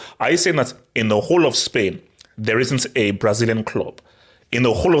because are you saying that in the whole of Spain, there isn't a Brazilian club? In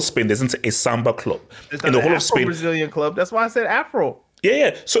the whole of Spain, there isn't a samba club. In the whole of Spain, Brazilian club. That's why I said Afro.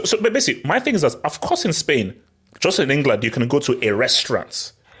 Yeah. So but basically, my thing is that, of course, in Spain, just in England, you can go to a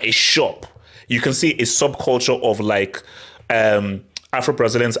restaurant, a shop. You can see a subculture of like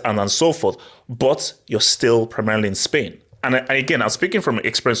Afro-Brazilians and so forth, but you're still primarily in Spain. And again, I'm speaking from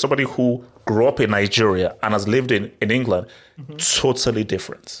experience, somebody who grew up in Nigeria and has lived in England, totally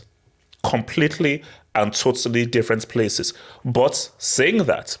different. Completely and totally different places. But saying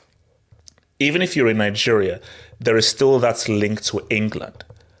that, even if you're in Nigeria, there is still that link to England.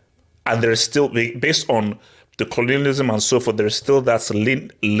 And there is still, based on the colonialism and so forth, there is still that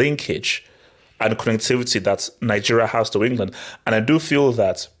linkage and connectivity that Nigeria has to England. And I do feel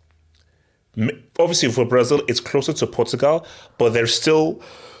that, obviously for Brazil, it's closer to Portugal, but there's still,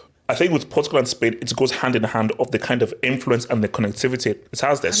 I think with Portugal and Spain, it goes hand in hand of the kind of influence and the connectivity it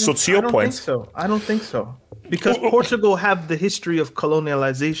has there. So to your point... I don't think so. Because Portugal have the history of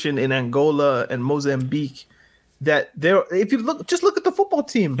colonialization in Angola and Mozambique that there, if you look at the football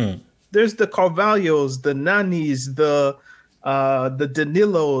team. There's the Carvalhos, the Nanis, the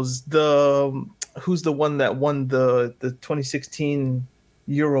Danilos, who's the one that won the 2016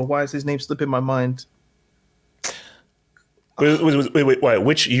 Euro? Why is his name slipping my mind? Wait,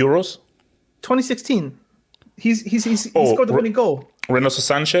 which Euros? 2016. He scored the winning goal. Renato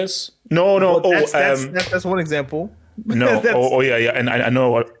Sanchez? No. That's one example. No. Yeah. And I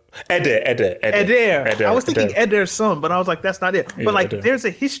know. Eder. I was thinking Eder's son, but I was like, that's not it. Yeah, but like, Eder. there's a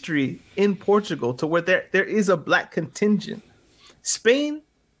history in Portugal to where there is a black contingent. Spain,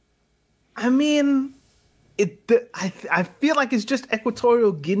 I mean, I feel like it's just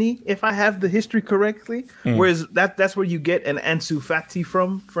Equatorial Guinea, if I have the history correctly. Whereas that's where you get an Ansu Fati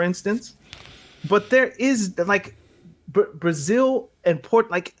from, for instance. But there is like Brazil and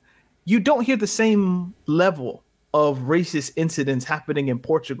like you don't hear the same level of racist incidents happening in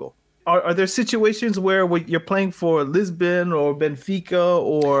Portugal. Are there situations where you're playing for Lisbon or Benfica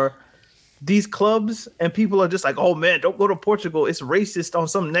or these clubs and people are just like, oh man, don't go to Portugal, it's racist on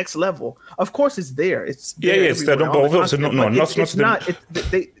some next level? Of course it's there. It's there it's there.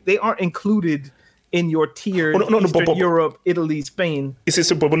 They aren't included in your tier. Eastern Europe, Italy, Spain. It's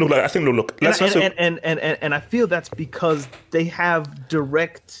simple, but look, I think look. And I feel that's because they have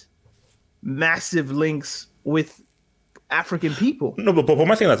direct, massive links with African people. No, but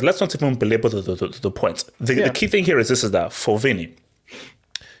my thing is, let's not even belabor the point. The key thing here is this: is that for Vini,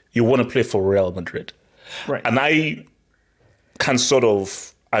 you want to play for Real Madrid, right? And I can sort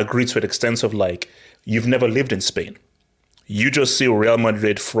of agree to an extent of like, you've never lived in Spain. You just see Real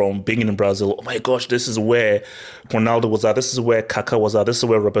Madrid from being in Brazil. Oh my gosh, this is where Ronaldo was at. This is where Kaká was at. This is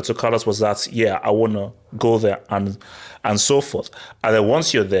where Roberto Carlos was at. Yeah, I want to go there and so forth. And then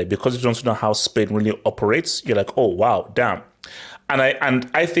once you're there, because you don't know how Spain really operates, you're like, oh wow, damn. And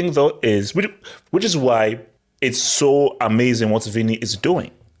I think though which is why it's so amazing what Vini is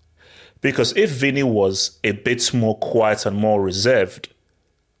doing. Because if Vini was a bit more quiet and more reserved,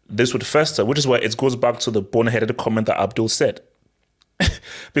 this would fester, which is why it goes back to the boneheaded comment that Abdul said.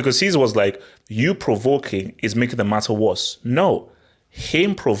 Because he was like, you provoking is making the matter worse. No,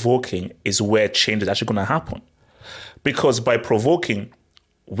 him provoking is where change is actually going to happen. Because by provoking,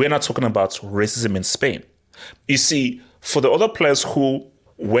 we're not talking about racism in Spain. You see, for the other players who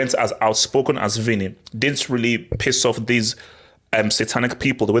went as outspoken as Vini, didn't really piss off these satanic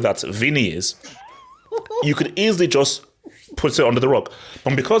people the way that Vini is, you could easily just put it under the rock.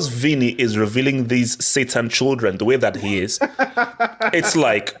 But because Vini is revealing these Satan children the way that he is, it's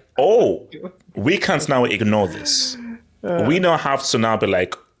like, oh, we can't now ignore this. We now have to now be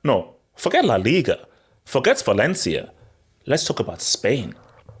like, no, forget La Liga, forget Valencia. Let's talk about Spain.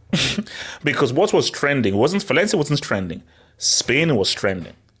 Because what was trending Valencia wasn't trending. Spain was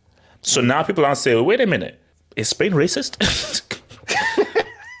trending. So now people are saying, wait a minute, is Spain racist?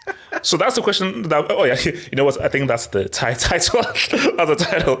 So that's the question. You know what? I think that's the title. That's the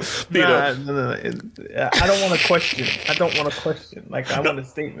title. No. I don't want to question. Like, I want a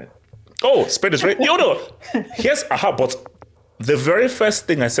statement. Oh, Spain is racist. No. Here's but the very first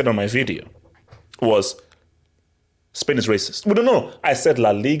thing I said on my video was Spain is racist. Well, no. I said La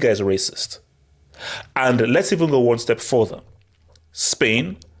Liga is racist. And let's even go one step further.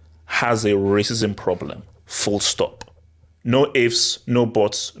 Spain has a racism problem. Full stop. No ifs, no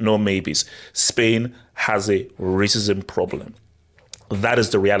buts, no maybes. Spain has a racism problem. That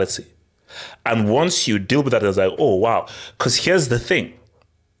is the reality. And once you deal with that, it's like, oh, wow. Because here's the thing.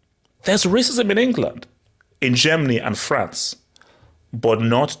 There's racism in England, in Germany and France, but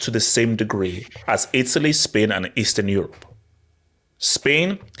not to the same degree as Italy, Spain, and Eastern Europe.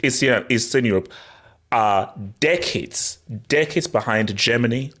 Spain, Italy, and Eastern Europe are decades behind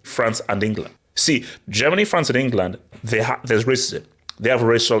Germany, France, and England. See, Germany, France, and England, there's racism. They have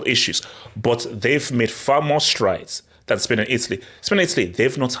racial issues, but they've made far more strides than Spain and Italy. Spain and Italy,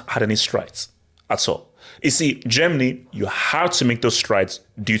 they've not had any strides at all. You see, Germany, you have to make those strides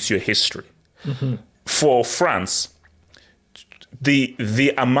due to your history. Mm-hmm. For France,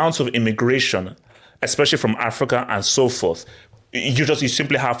 the amount of immigration, especially from Africa and so forth, you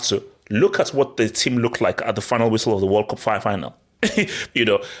simply have to look at what the team looked like at the final whistle of the World Cup final.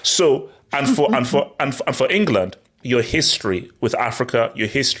 So. And for England, your history with Africa, your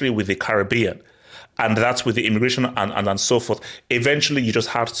history with the Caribbean, and that's with the immigration and so forth. Eventually, you just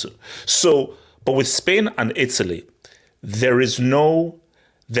have to. So, but with Spain and Italy, there's not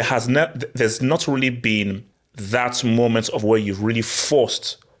really been that moment of where you've really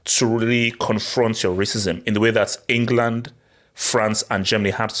forced to really confront your racism in the way that England, France, and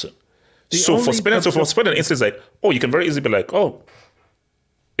Germany had to. So for Spain and Italy, it's like, oh, you can very easily be like, oh.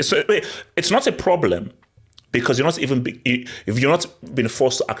 It's not a problem because if you're not being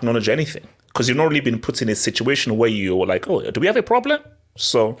forced to acknowledge anything, because you've not really been put in a situation where you're like, oh, do we have a problem?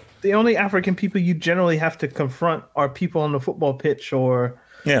 So the only African people you generally have to confront are people on the football pitch, or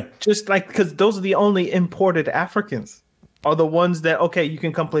just like, because those are the only imported Africans are the ones that, okay, you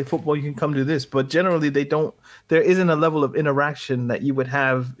can come play football, you can come do this, but generally there isn't a level of interaction that you would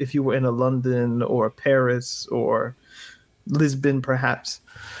have if you were in a London or a Paris or Lisbon, perhaps.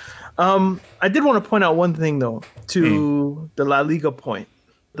 I did want to point out one thing though to the La Liga point,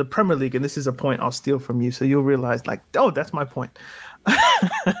 the Premier League, and this is a point I'll steal from you, so you'll realize like, oh, that's my point.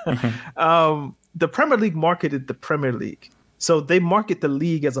 The Premier League marketed the Premier League. So they market the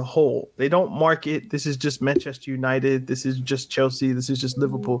league as a whole. They don't market, this is just Manchester United, this is just Chelsea, this is just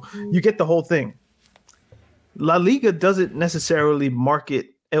Liverpool. You get the whole thing. La Liga doesn't necessarily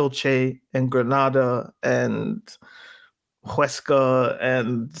market Elche and Granada and Huesca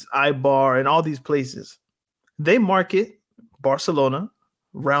and Eibar and all these places. They market Barcelona,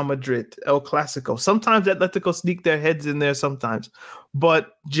 Real Madrid, El Clasico. Sometimes Atletico sneak their heads in there sometimes.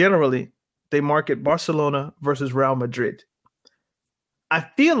 But generally, they market Barcelona versus Real Madrid. I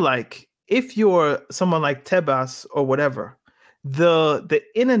feel like if you're someone like Tebas or whatever, the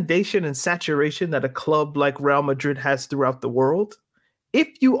inundation and saturation that a club like Real Madrid has throughout the world, if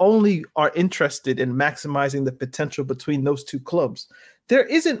you only are interested in maximizing the potential between those two clubs, there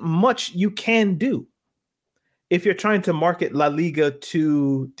isn't much you can do. If you're trying to market La Liga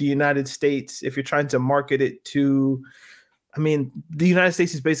to the United States, if you're trying to market it to, I mean, the United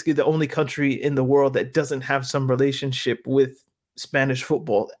States is basically the only country in the world that doesn't have some relationship with Spanish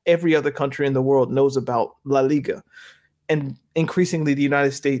football. Every other country in the world knows about La Liga. And increasingly, the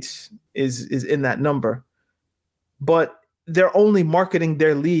United States is in that number. But they're only marketing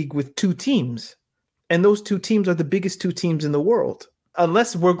their league with two teams. And those two teams are the biggest two teams in the world.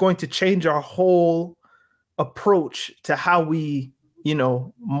 Unless we're going to change our whole approach to how we,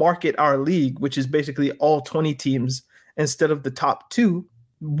 market our league, which is basically all 20 teams instead of the top two,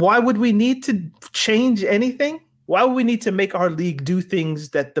 why would we need to change anything? Why would we need to make our league do things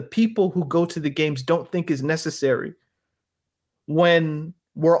that the people who go to the games don't think is necessary when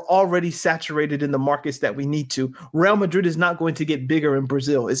we're already saturated in the markets that we need to? Real Madrid is not going to get bigger in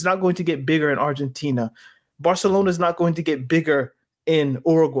Brazil. It's not going to get bigger in Argentina. Barcelona is not going to get bigger in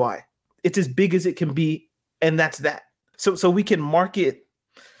Uruguay. It's as big as it can be, and that's that. So we can market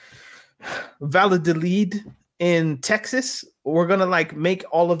Valladolid in Texas. We're going to make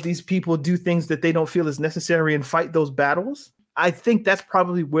all of these people do things that they don't feel is necessary and fight those battles. I think that's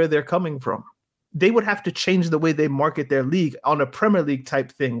probably where they're coming from. They would have to change the way they market their league on a Premier League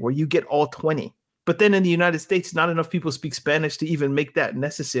type thing where you get all 20. But then in the United States, not enough people speak Spanish to even make that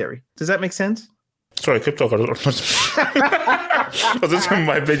necessary. Does that make sense? Sorry, keep talking. This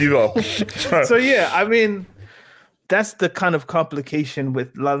might be you up. So yeah, I mean, that's the kind of complication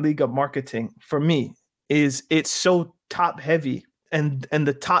with La Liga marketing for me, is it's so top heavy, and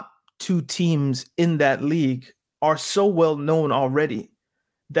the top two teams in that league are so well known already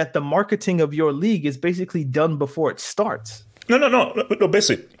that the marketing of your league is basically done before it starts. No,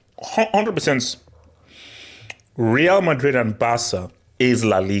 basically, 100%. Real Madrid and Barca is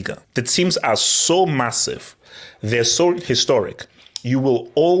La Liga. The teams are so massive. They're so historic. You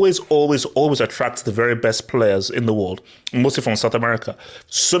will always attract the very best players in the world, mostly from South America.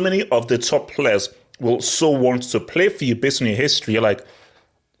 So many of the top players will so want to play for you based on your history. You're like,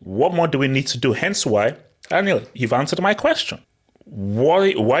 what more do we need to do? Hence why, Daniel, you've answered my question.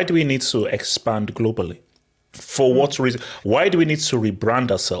 Why do we need to expand globally? For what reason? Why do we need to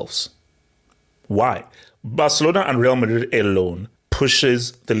rebrand ourselves? Why? Barcelona and Real Madrid alone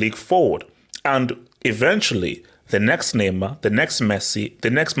pushes the league forward. And eventually, the next Neymar, the next Messi, the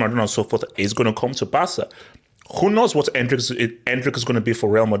next Maradona and so forth is going to come to Barca. Who knows what Endrick is going to be for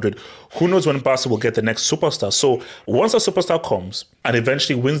Real Madrid? Who knows when Barca will get the next superstar? So once a superstar comes and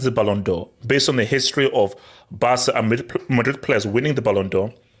eventually wins the Ballon d'Or, based on the history of Barca and Madrid players winning the Ballon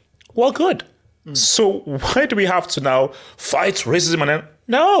d'Or, well, good. So why do we have to now fight racism?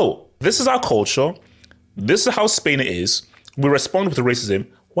 No, this is our culture. This is how Spain is. We respond with racism.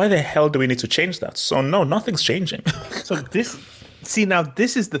 Why the hell do we need to change that? So no, nothing's changing. So this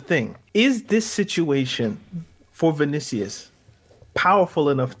is the thing. Is this situation for Vinicius powerful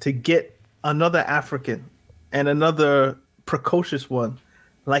enough to get another African and another precocious one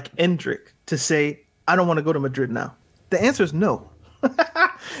like Endrick to say, I don't want to go to Madrid now? The answer is no.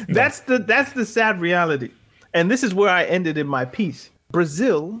 That's the sad reality. And this is where I ended in my piece.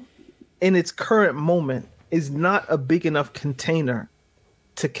 Brazil, in its current moment, is not a big enough container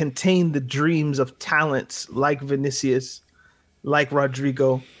to contain the dreams of talents like Vinicius, like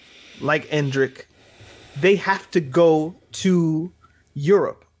Rodrigo, like Endrick. They have to go to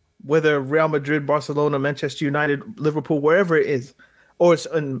Europe, whether Real Madrid, Barcelona, Manchester United, Liverpool, wherever it is.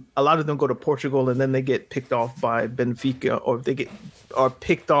 And a lot of them go to Portugal and then they get picked off by Benfica, or they are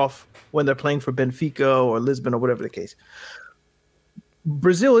picked off when they're playing for Benfica or Lisbon or whatever the case.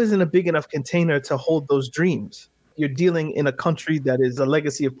 Brazil isn't a big enough container to hold those dreams. You're dealing in a country that is a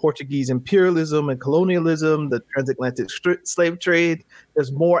legacy of Portuguese imperialism and colonialism, the transatlantic slave trade.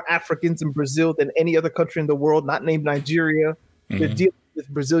 There's more Africans in Brazil than any other country in the world, not named Nigeria. You're dealing with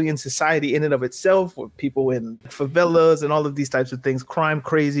Brazilian society in and of itself, with people in favelas and all of these types of things, crime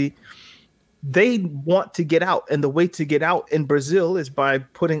crazy. They want to get out. And the way to get out in Brazil is by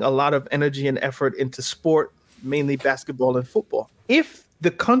putting a lot of energy and effort into sport, mainly basketball and football. If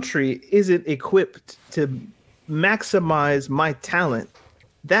the country isn't equipped to maximize my talent,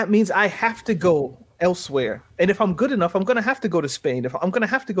 that means I have to go elsewhere. And if I'm good enough, I'm going to have to go to Spain. If I'm going to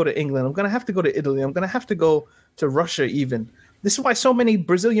have to go to England, I'm going to have to go to Italy. I'm going to have to go to Russia even. This is why so many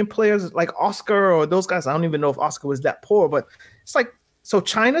Brazilian players like Oscar or those guys, I don't even know if Oscar was that poor, but it's like, so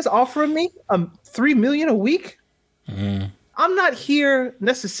China's offering me $3 million a week. I'm not here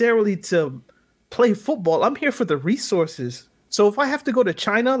necessarily to play football. I'm here for the resources. So if I have to go to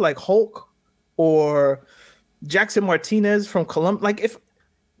China, like Hulk or Jackson Martinez from Colombia,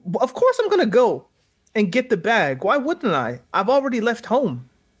 of course I'm going to go and get the bag. Why wouldn't I? I've already left home.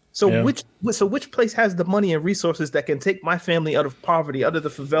 So which place has the money and resources that can take my family out of poverty, out of the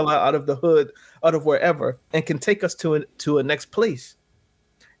favela, out of the hood, out of wherever, and can take us to a next place?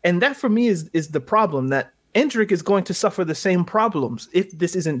 And that for me is the problem, that Endrick is going to suffer the same problems if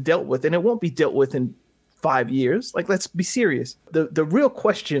this isn't dealt with, and it won't be dealt with in 5 years. Like, let's be serious. The real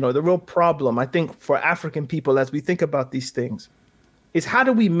question or the real problem, I think, for African people as we think about these things is how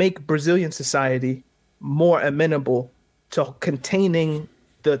do we make Brazilian society more amenable to containing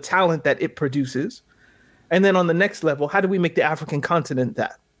the talent that it produces? And then on the next level, how do we make the African continent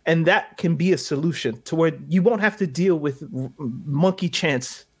that? And that can be a solution to where you won't have to deal with monkey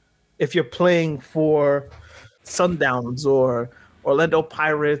chants if you're playing for Sundowns or Orlando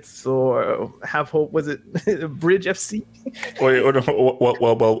Pirates or Have Hope, was it Bridge FC? Well,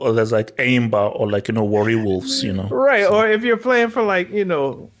 there's like Aimba or Warri Wolves, Right, or if you're playing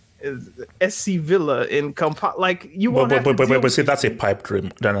for SC Villa in Kampala, you won't have to deal but see, that's a pipe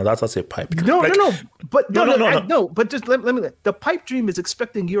dream. No, that's a pipe dream. No. But just let me. The pipe dream is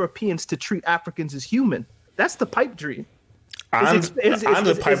expecting Europeans to treat Africans as human. That's the pipe dream. And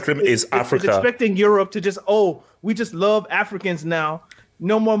the pipe dream is Africa. It's expecting Europe to just, we just love Africans now.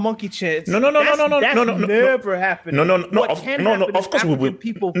 No more monkey chants. No. Never happened. No. Of course we will.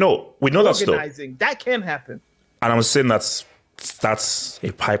 People. No, we know that's though. That can happen. And I'm saying that's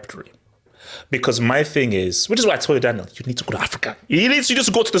a pipe dream. Because my thing is, which is why I told you, Daniel, you need to go to Africa. You need to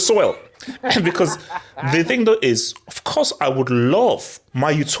just go to the soil. Because the thing though is, of course, I would love,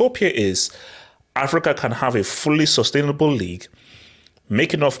 my utopia is Africa can have a fully sustainable league,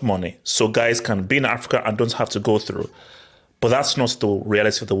 make enough money so guys can be in Africa and don't have to go through. But that's not the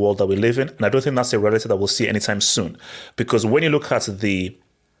reality of the world that we live in. And I don't think that's a reality that we'll see anytime soon. Because when you look at the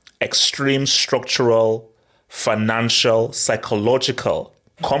extreme structural, financial, psychological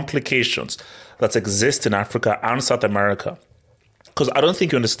complications that exist in Africa and South America, because I don't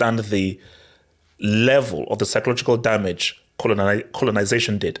think you understand the level of the psychological damage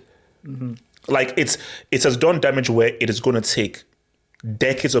colonization did. Mm-hmm. It has done damage where it is going to take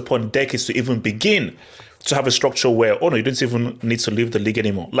decades upon decades to even begin to have a structure where, you don't even need to leave the league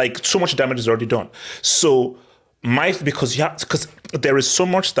anymore. So much damage is already done. So because there is so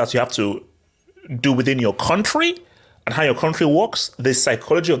much that you have to do within your country and how your country works, the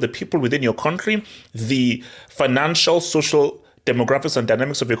psychology of the people within your country, the financial, social demographics and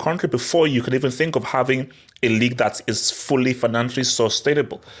dynamics of your country before you can even think of having a league that is fully financially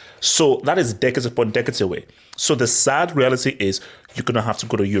sustainable. So that is decades upon decades away. So the sad reality is you're going to have to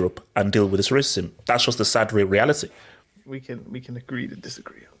go to Europe and deal with this racism. That's just the sad reality. We can agree to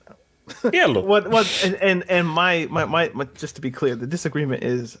disagree on that. Yeah, look. And my just to be clear, the disagreement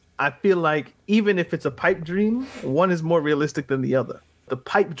is I feel like even if it's a pipe dream, one is more realistic than the other. The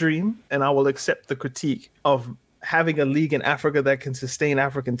pipe dream, and I will accept the critique of having a league in Africa that can sustain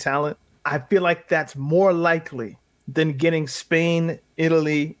African talent, I feel like that's more likely than getting Spain,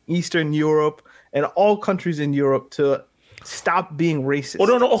 Italy, Eastern Europe, and all countries in Europe to stop being racist.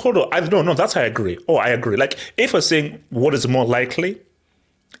 Hold on. No, that's how I agree. I agree. If we're saying what is more likely,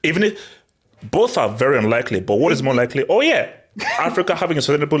 even if both are very unlikely, but what is more likely? Africa having a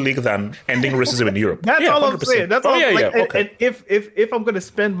sustainable league than ending racism in Europe. That's all 100%. I'm saying. That's all. Okay. And if I'm going to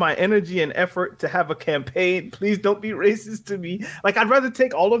spend my energy and effort to have a campaign, please don't be racist to me. I'd rather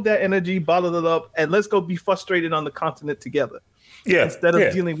take all of that energy, bottle it up, and let's go be frustrated on the continent together. Yeah. Instead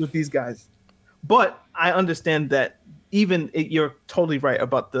of dealing with these guys. But I understand that you're totally right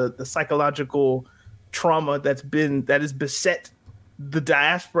about the psychological trauma that is beset the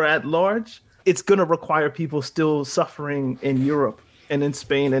diaspora at large. It's going to require people still suffering in Europe and in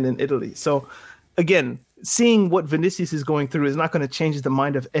Spain and in Italy. So again, seeing what Vinicius is going through is not going to change the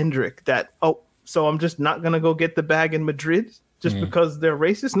mind of Endrick that, so I'm just not going to go get the bag in Madrid just because they're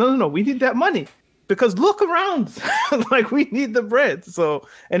racist. No. We need that money because look around. Like, we need the bread. So,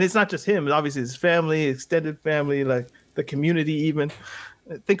 and it's not just him. Obviously, his family, extended family, like the community even.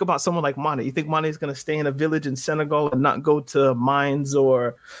 Think about someone like Mane. You think Mane is going to stay in a village in Senegal and not go to Mainz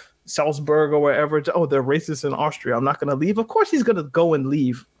or Salzburg or wherever? They're racist in Austria. I'm not going to leave. Of course he's going to go and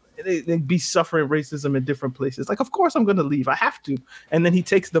leave. And be suffering racism in different places. Like, of course I'm going to leave. I have to. And then he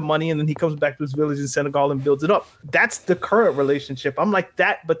takes the money and then he comes back to his village in Senegal and builds it up. That's the current relationship. I'm like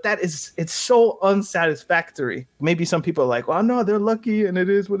that, but it's so unsatisfactory. Maybe some people are like, well, no, they're lucky and it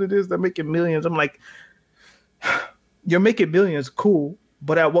is what it is. They're making millions. I'm like, you're making millions, cool.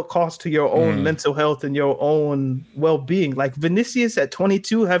 But at what cost to your own mental health and your own well-being? Like Vinicius at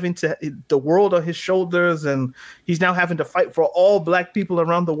 22, having the world on his shoulders, and he's now having to fight for all black people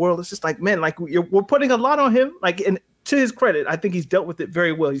around the world. It's just like, man, like we're putting a lot on him. Like, and to his credit, I think he's dealt with it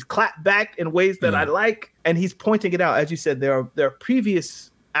very well. He's clapped back in ways that I like, and he's pointing it out. As you said, there are previous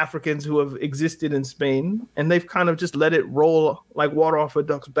Africans who have existed in Spain, and they've kind of just let it roll like water off a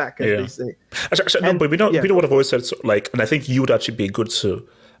duck's back, as they say. Actually, no, but we know what I've always said. So, like, and I think you would actually be good to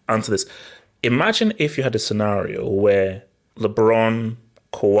answer this. Imagine if you had a scenario where LeBron,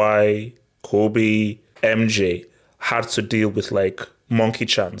 Kawhi, Kobe, MJ had to deal with like monkey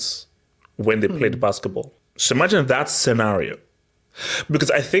chants when they played basketball. So imagine that scenario,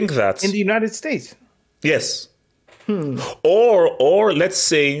 because I think that in the United States, yes. Or let's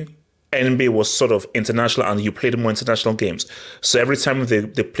say NBA was sort of international and you played more international games. So every time they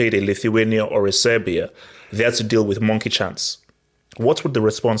played a Lithuania or a Serbia, they had to deal with monkey chants. What would the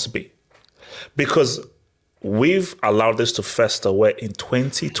response be? Because we've allowed this to fester where in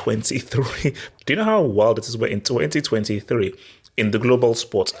 2023, do you know how wild it is where in 2023, in the global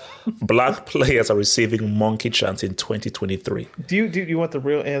sport, black players are receiving monkey chants in 2023? Do you want the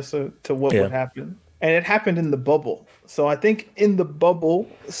real answer to what would happen? And it happened in the bubble. So I think in the bubble,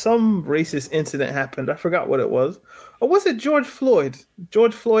 some racist incident happened. I forgot what it was. Or was it George Floyd?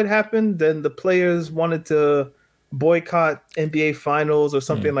 George Floyd happened, then the players wanted to boycott NBA finals or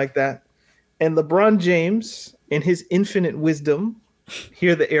something like that. And LeBron James, in his infinite wisdom,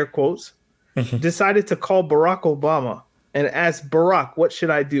 hear the air quotes, decided to call Barack Obama and ask Barack, what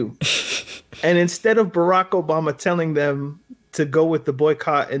should I do? And instead of Barack Obama telling them to go with the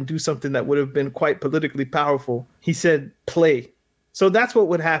boycott and do something that would have been quite politically powerful, he said, play. So that's what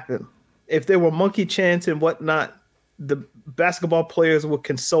would happen. If there were monkey chants and whatnot, the basketball players would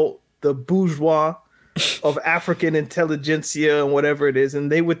consult the bourgeois of African intelligentsia and whatever it is,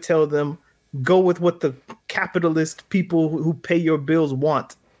 and they would tell them, go with what the capitalist people who pay your bills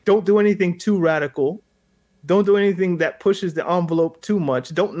want. Don't do anything too radical. Don't do anything that pushes the envelope too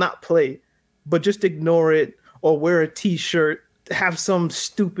much. Don't not play, but just ignore it. Or wear a T-shirt, have some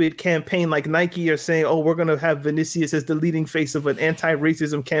stupid campaign like Nike are saying, oh, we're going to have Vinicius as the leading face of an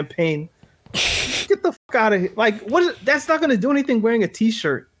anti-racism campaign. Get the fuck out of here. Like, that's not going to do anything wearing a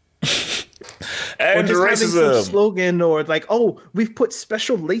T-shirt. And or just racism. Having some slogan, or like, oh, we've put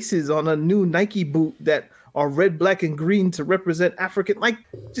special laces on a new Nike boot that are red, black, and green to represent African. Like,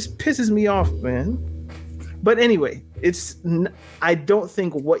 just pisses me off, man. But anyway, I don't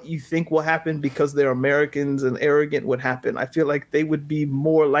think what you think will happen because they're Americans and arrogant would happen. I feel like they would be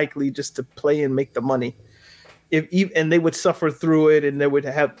more likely just to play and make the money. And they would suffer through it, and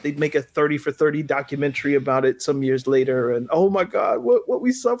they'd make a 30 for 30 documentary about it some years later. And oh my God, what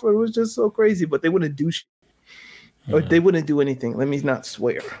we suffered was just so crazy. But they wouldn't do shit. Or they wouldn't do anything. Let me not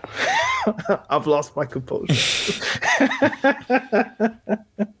swear. I've lost my composure.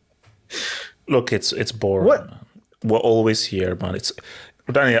 Look, it's boring. What? Man. We're always here, man.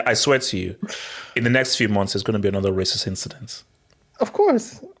 Daniel, I swear to you, in the next few months, there's going to be another racist incident. Of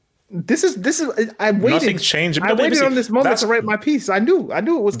course. This is. I waited. Nothing changed. I waited on this moment to write my piece. I knew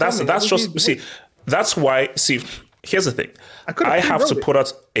it was coming. That's why. See, here's the thing. I have to put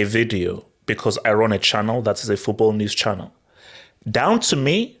out a video because I run a channel that is a football news channel. Down to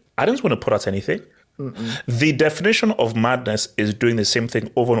me, I don't want to put out anything. The definition of madness is doing the same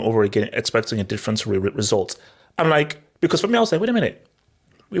thing over and over again, expecting a different result. I'm like, because for me, I was like, wait a minute.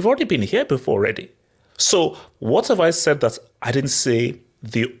 We've already been here before already. So what have I said that I didn't say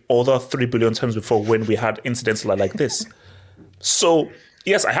the other 3 billion times before when we had incidents like this? So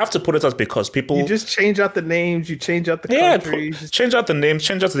yes, I have to put it out because people... You just change out the names, you change out the countries. Change out the names,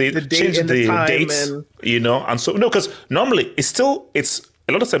 change out the dates, you know? And so, no, because normally it's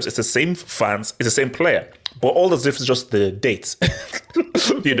a lot of times it's the same fans, it's the same player, but all that's different is just the dates,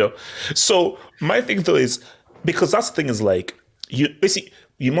 you know? So my thing though is, because that's the thing is like,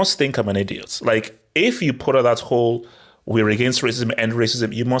 you must think I'm an idiot. Like, if you put out that whole "we're against racism, end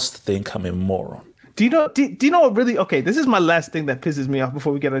racism," you must think I'm a moron. Do you know? Do you know what really? Okay, this is my last thing that pisses me off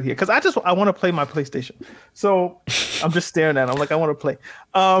before we get out of here, because I want to play my PlayStation. So I'm just staring at it. I'm like, I want to play.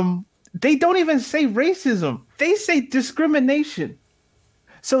 They don't even say racism. They say discrimination.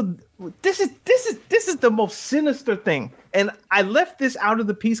 So this is the most sinister thing. And I left this out of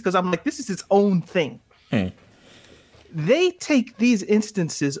the piece because I'm like, this is its own thing. They take these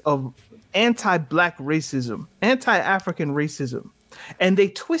instances of anti-Black racism, anti-African racism, and they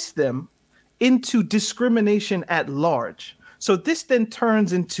twist them into discrimination at large. So this then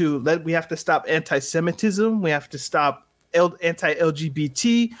turns into we have to stop anti-Semitism, we have to stop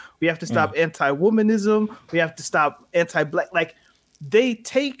anti-LGBT, we have to stop anti-womanism, we have to stop anti-Black. Like, they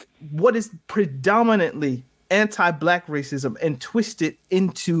take what is predominantly anti-Black racism and twist it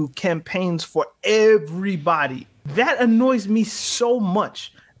into campaigns for everybody. That annoys me so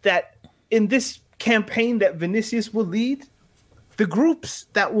much that in this campaign that Vinicius will lead, the groups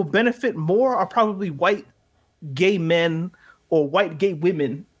that will benefit more are probably white gay men or white gay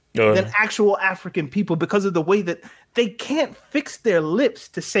women than actual African people, because of the way that they can't fix their lips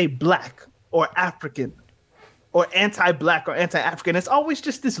to say Black or African or anti-Black or anti-African. It's always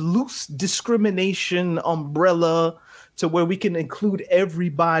just this loose discrimination umbrella to where we can include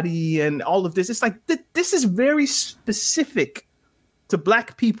everybody and all of this. It's like, this is very specific to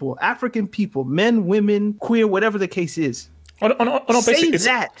Black people, African people, men, women, queer, whatever the case is. Say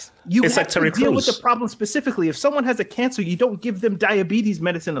that. You have to deal with the problem specifically. If someone has a cancer, you don't give them diabetes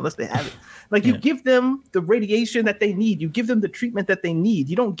medicine unless they have it. Like, you give them the radiation that they need. You give them the treatment that they need.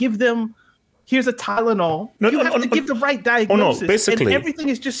 You don't give them, here's a Tylenol. You have to give the right diagnosis. Basically, and everything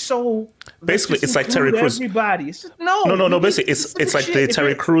is just so. Basically, it's like Terry Crews. Everybody. It's just, no. Basically, it's like the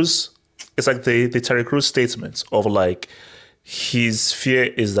Terry Crews. It's like the Terry Crews statement of like, his fear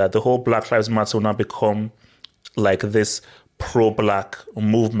is that the whole Black Lives Matter will now become like this pro-Black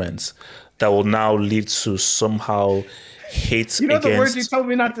movement that will now lead to somehow hate. You know against, the words you told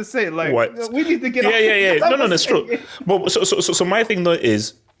me not to say. Like, what? We need to get. Yeah. No, it's true. But so my thing though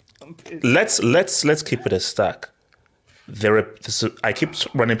is, let's keep it a stack. I keep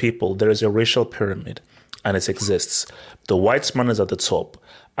running people. There is a racial pyramid, and it exists. The white man is at the top,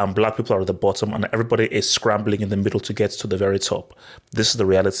 and Black people are at the bottom, and everybody is scrambling in the middle to get to the very top. This is the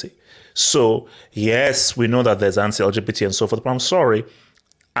reality. So, yes, we know that there's anti-LGBT and so forth, but I'm sorry,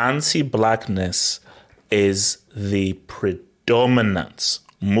 anti-Blackness is the predominant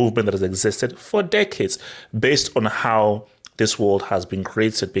movement that has existed for decades based on how this world has been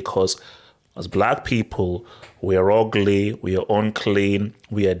created, because as Black people, we are ugly, we are unclean,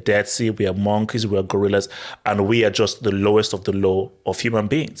 we are dirty, we are monkeys, we are gorillas, and we are just the lowest of the low of human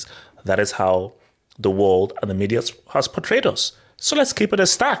beings. That is how the world and the media has portrayed us. So let's keep it a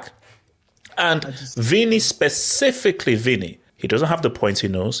stack. And Vinny, specifically Vinny, he doesn't have the pointy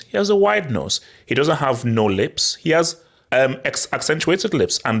nose. He has a wide nose. He doesn't have no lips. He has accentuated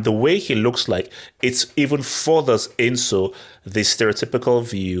lips. And the way he looks like, it's even furthers into the stereotypical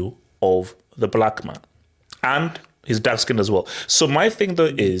view of the Black man. And he's dark skinned as well. So my thing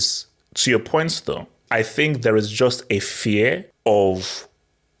though is, to your points though, I think there is just a fear of,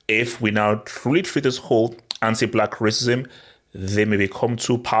 if we now truly treat this whole anti-Black racism, they may become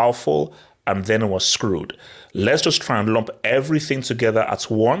too powerful, and then we're screwed. Let's just try and lump everything together at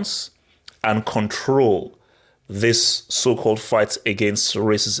once and control this so-called fight against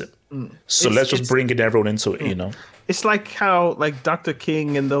racism. So let's just bring everyone into it, you know? It's like how, like, Dr.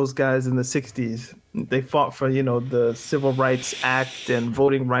 King and those guys in the 60s, they fought for, the Civil Rights Act and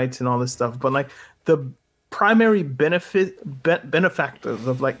voting rights and all this stuff. But, like, the primary benefactors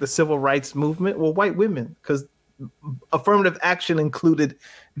of, like, the civil rights movement were white women, because affirmative action included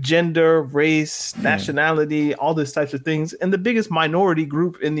gender, race, nationality, all these types of things. And the biggest minority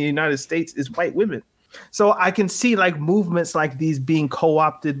group in the United States is white women. So I can see like movements like these being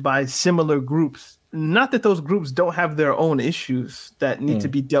co-opted by similar groups. Not that those groups don't have their own issues that need to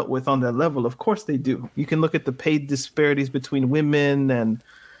be dealt with on that level. Of course they do. You can look at the pay disparities between women and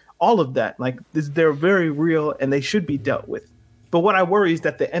all of that. Like, they're very real and they should be dealt with. But what I worry is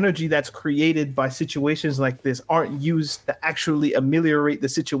that the energy that's created by situations like this aren't used to actually ameliorate the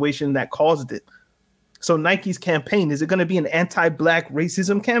situation that caused it. So Nike's campaign, is it going to be an anti-Black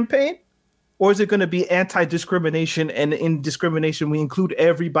racism campaign? Or is it going to be anti-discrimination? And in discrimination, we include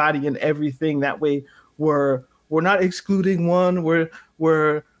everybody and everything. That way we're not excluding one.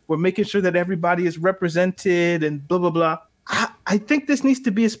 We're making sure that everybody is represented and blah, blah, blah. I think this needs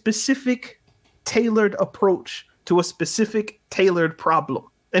to be a specific tailored approach to a specific tailored problem.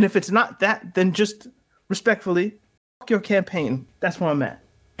 And if it's not that, then just respectfully your campaign. That's where I'm at.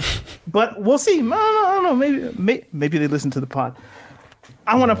 But we'll see. I don't know. Maybe they listen to the pod.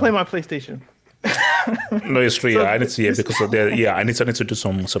 I want to play my PlayStation. No, it's true. Yeah, I need to. Yeah, because I need to do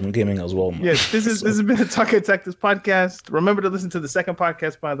some gaming as well. Man. Yes, this has been a Talking Tactics podcast. Remember to listen to the second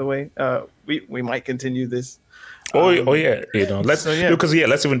podcast. By the way, we might continue this. Oh yeah, let's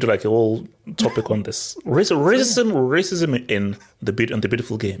let's even do like a whole topic on this racism in the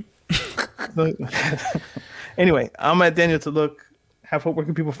beautiful game. Anyway, I'm at Daniel to look. Have hope. Where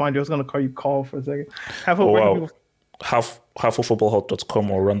can people find you? I was going to call you Call for a second. Have hope. Where can people... halffootballhot.com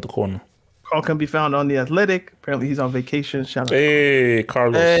or Around the Corner. Carl can be found on The Athletic. Apparently, he's on vacation. Shout out. Hey,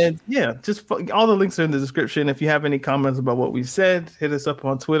 Carlos. And yeah, just all the links are in the description. If you have any comments about what we said, hit us up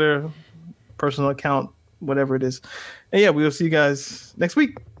on Twitter, personal account, whatever it is. And yeah, we will see you guys next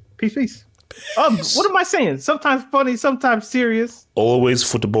week. Peace. What am I saying? Sometimes funny, sometimes serious. Always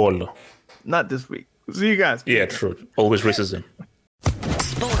football. Not this week. See you guys. Yeah, true. Always racism.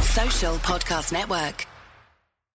 Sports Social Podcast Network.